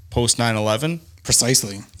reflects post 9/11.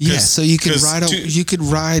 Precisely. Yeah, so you could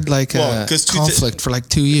ride like a conflict for like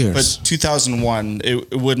 2 years. But 2001,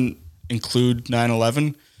 it wouldn't include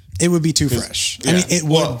 9/11. It would be too fresh. I mean, it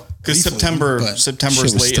would because September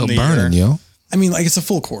is late still in the burning, year. yo. I mean, like it's a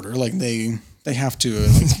full quarter. Like they have to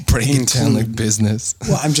Break it down like business.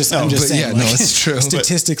 Well, I'm just saying. Yeah, no, it's true.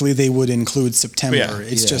 Statistically, they would include September.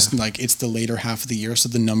 It's Yeah. just like it's the later half of the year, so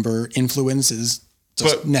the number influence is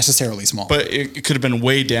just necessarily small. But it could have been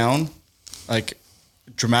way down, like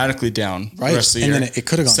dramatically down. Right. The rest of the And year. then it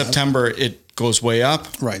could have gone up. September, it goes way up.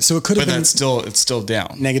 Right. So it could have But been it's still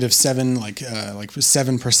down. -7, like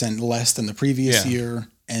 7% less than the previous year,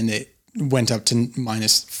 and it went up to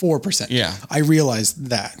 -4%. Yeah. I realized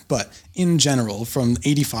that, but in general, from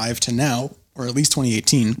 85 to now, or at least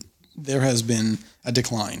 2018, there has been a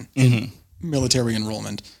decline in military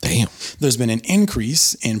enrollment. Damn. There's been an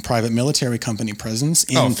increase in private military company presence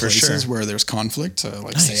in for places sure. where there's conflict,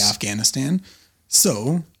 like say Afghanistan.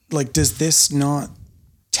 So, like, does this not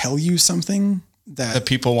tell you something That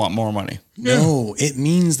people want more money. No, it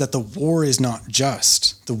means that the war is not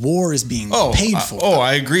just. The war is being paid for.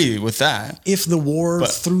 I agree with that. If the war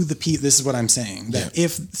through the people, this is what I'm saying. That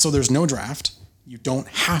so there's no draft, you don't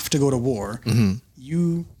have to go to war.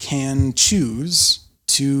 You can choose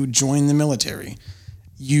to join the military.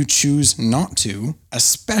 You choose not to,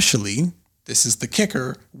 especially, this is the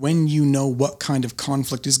kicker, when you know what kind of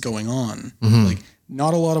conflict is going on. Like,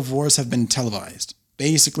 not a lot of wars have been televised.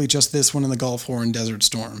 Basically just this one in the Gulf War and Desert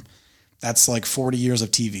Storm. That's like 40 years of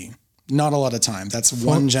TV. Not a lot of time. That's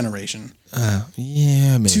one generation.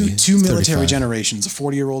 Yeah, maybe. Two military 35. generations, a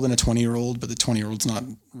 40-year-old and a 20-year-old, but the 20-year-old's not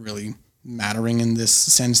really mattering in this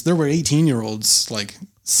sense. There were 18-year-olds like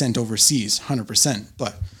sent overseas, 100%.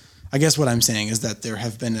 But I guess what I'm saying is that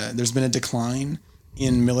there's been a decline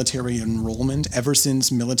in military enrollment ever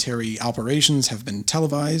since military operations have been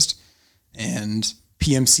televised and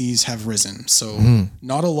PMCs have risen. So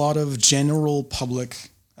not a lot of general public,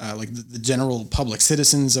 like the general public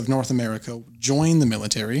citizens of North America join the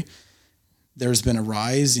military. there's been a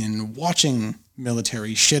rise in watching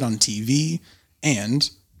military shit on TV, and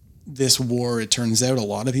this war, it turns out a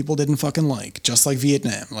lot of people didn't fucking like, just like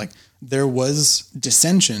Vietnam. Like, there was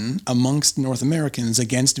dissension amongst North Americans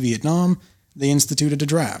against Vietnam. They instituted a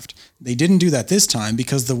draft. They didn't do that this time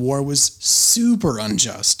because the war was super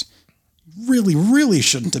unjust. Really, really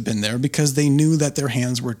shouldn't have been there because they knew that their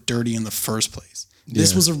hands were dirty in the first place.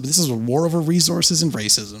 This is a war over resources and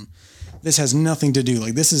racism. This has nothing to do,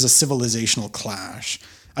 like, this is a civilizational clash.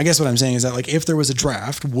 I guess what I'm saying is that, like, if there was a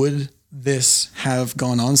draft, would this have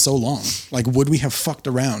gone on so long? Like, would we have fucked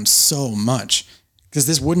around so much? Because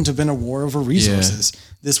this wouldn't have been a war over resources.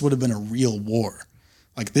 This would have been a real war.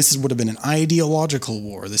 Like, would have been an ideological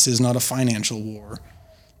war. This is not a financial war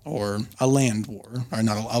or a land war, or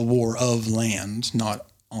not a war of land, not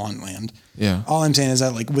on land. Yeah. All I'm saying is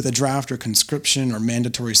that, like, with a draft or conscription or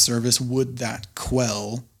mandatory service, would that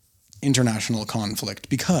quell international conflict?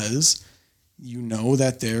 Because you know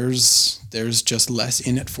that there's just less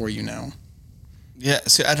in it for you now. Yeah,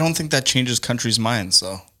 see, I don't think that changes countries' minds,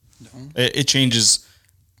 though. No. It changes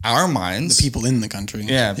our minds. The people in the country.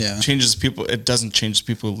 Yeah. Changes people. It doesn't change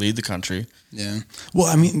the people who lead the country. Yeah. Well,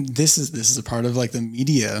 I mean, this is a part of, like, the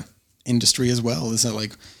media industry as well. Is that,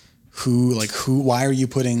 like, why are you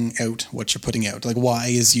putting out what you're putting out? Like, why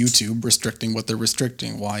is YouTube restricting what they're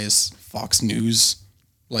restricting? Why is Fox News,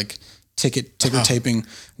 like, ticker taping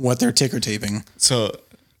what they're ticker taping? So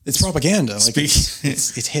it's propaganda. Like, Speak-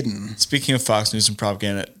 it's hidden. Speaking of Fox News and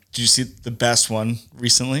propaganda, did you see the best one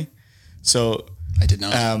recently? So I did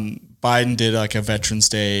not. Biden did like a Veterans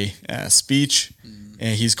Day speech,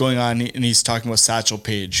 and he's going on and he's talking about Satchel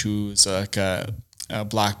Paige, who's like a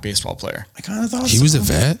black baseball player. I kind of thought He was a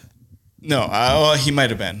vet? No, well, he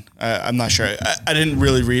might have been. I'm not sure. I didn't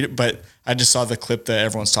really read it, but I just saw the clip that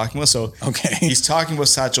everyone's talking about. So Okay. he's talking about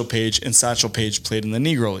Satchel Paige, and Satchel Paige played in the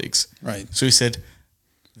Negro Leagues. Right. So he said,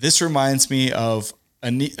 "This reminds me of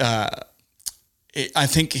I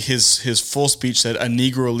think his full speech said a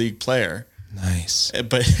Negro League player, Nice.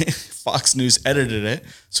 but Fox News edited it,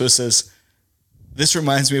 so it says, "This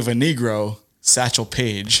reminds me of a Negro, Satchel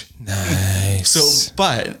Paige." Nice. So,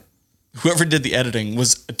 but whoever did the editing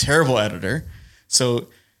was a terrible editor. So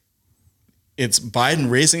it's Biden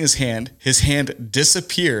raising his hand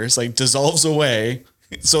disappears, like dissolves away.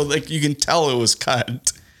 So like you can tell it was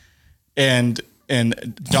cut and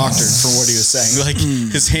doctored for what he was saying. Like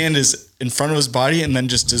his hand is in front of his body and then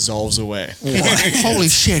just dissolves away. Holy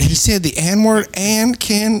shit, he said the N-word and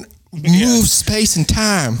can move space and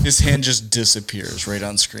time. His hand just disappears right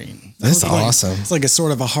on screen. That's Like, awesome. it's like a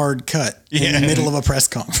sort of a hard cut in the middle of a press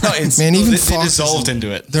conference. Man, even they Fox dissolved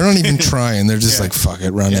into it. They're not even trying. They're just like, fuck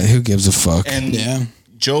it, run it. Who gives a fuck? And Yeah.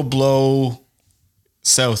 Joe Blow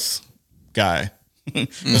South guy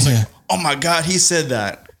was like, "Oh my God, he said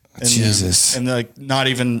that." And, Jesus. And they're like not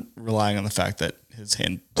even relying on the fact that his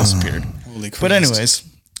hand disappeared. Holy Christ. But anyways,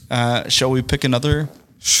 shall we pick another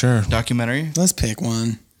Sure. documentary? Let's pick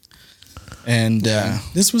one. And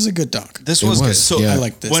This was a good doc. this It was good. was, So yeah. I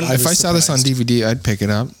like this. When, I If I was saw this on surprised. DVD, I'd pick it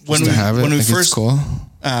up just When to we- have it. when we I think first- it's cool.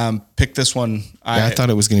 picked this one, Yeah, I thought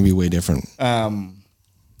it was going to be way different. I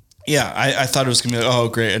thought it was gonna be like, oh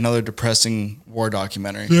great, another depressing war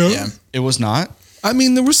documentary. Yeah, It was not. I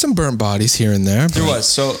mean, there were some burnt bodies here and there. There was.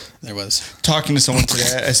 So there was. talking to someone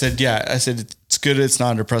today, I said it's good. It's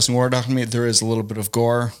not a depressing war documentary. There is a little bit of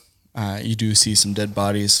gore. You do see some dead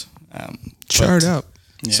bodies. Charred but- up.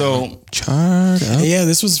 So Charred up. Yeah,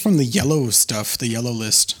 this was from the yellow stuff, the yellow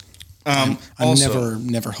list. I'm also,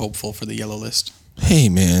 never hopeful for the yellow list. Hey,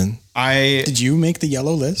 man. I Did you make the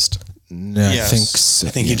yellow list? No, I Yes. think so.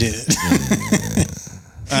 I think you did.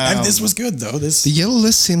 And this was good though. This, The yellow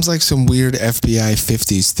list seems like some weird FBI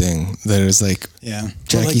 50s thing that is like yeah,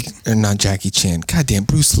 Jackie, or not Jackie Chan. Goddamn,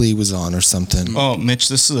 Bruce Lee was on or something. Oh, Mitch,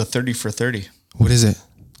 this is a 30 for 30. What is it?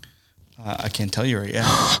 I can't tell you right yet.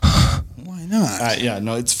 why not?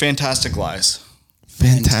 No, it's Fantastic Lies.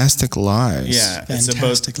 Fantastic Lies. Yeah, it's about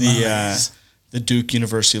Fantastic Lies. the Duke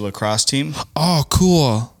University lacrosse team. Oh,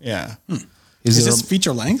 cool. Yeah, Is Is it this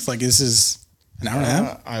feature length? Like, this is an hour and a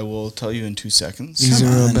half? I will tell you in 2 seconds. these Come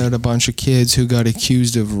are on. about a bunch of kids who got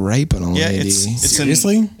accused of raping a Yeah, lady, it's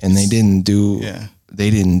Seriously? and they didn't do. Yeah.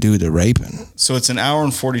 They didn't do the raping. So it's an hour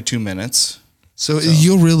and 42 minutes. So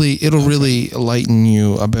it'll really lighten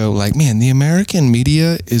you about like, man, the American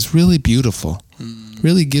media is really beautiful.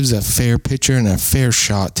 Really gives a fair picture and a fair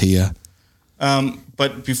shot to you.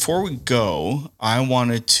 But before we go, I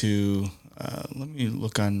wanted to let me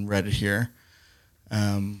look on Reddit here.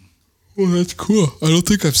 Well, that's cool. I don't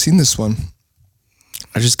think I've seen this one.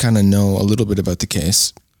 I just kind of know a little bit about the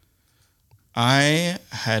case. I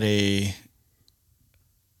had a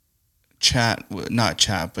not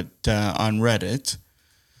chat, but on Reddit.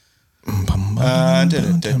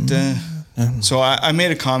 So I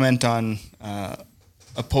made a comment on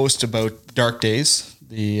a post about Dark Days,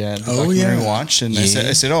 the documentary we watched, and I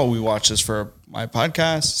said, oh, we watched this for my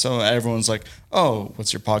podcast. So everyone's like, oh,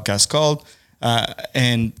 what's your podcast called?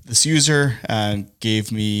 And this user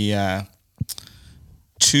gave me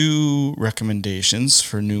 2 recommendations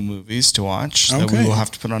for new movies to watch that we will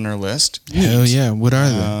have to put on our list. Hell yeah. What are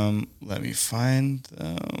they? Let me find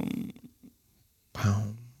them.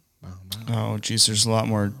 Oh, geez, there's a lot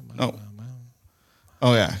more.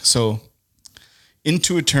 Oh, yeah. So,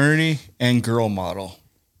 Into Eternity and Girl Model.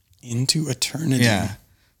 Into Eternity. Yeah.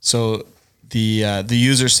 So the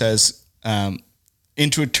user says,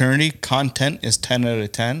 Into Eternity content is 10 out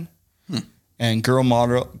of 10. And Girl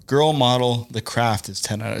Model, The Craft is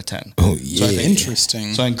 10 out of 10. Oh, yeah. So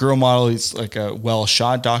Interesting. So in Girl Model, it's like a well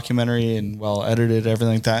shot documentary and well edited,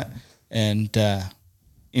 everything like that. And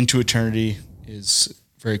Into Eternity is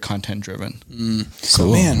very content driven.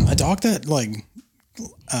 So man, a doc that like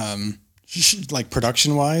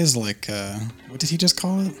production wise, like what did he just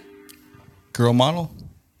call it? Girl Model?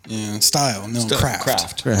 Yeah, style. No,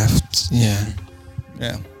 craft. Craft. Yeah.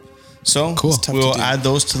 Yeah. So Cool. we'll add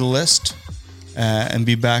those to the list and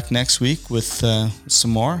be back next week with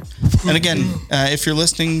some more. And again, if you're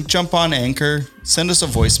listening, jump on Anchor, send us a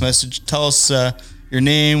voice message. Tell us your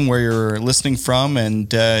name, where you're listening from,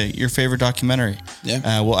 and your favorite documentary.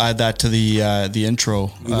 Yeah. We'll add that to the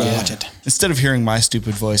intro. We will watch it. Instead of hearing my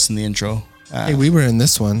stupid voice in the intro. Hey, we were in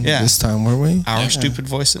this one this time, weren't we? Our stupid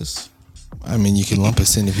voices. I mean, you can lump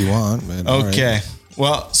us in if you want. But Okay.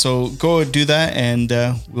 Well, so go do that, and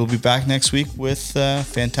we'll be back next week with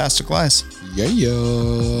Fantastic Lies. Yeah.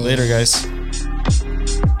 Later, guys.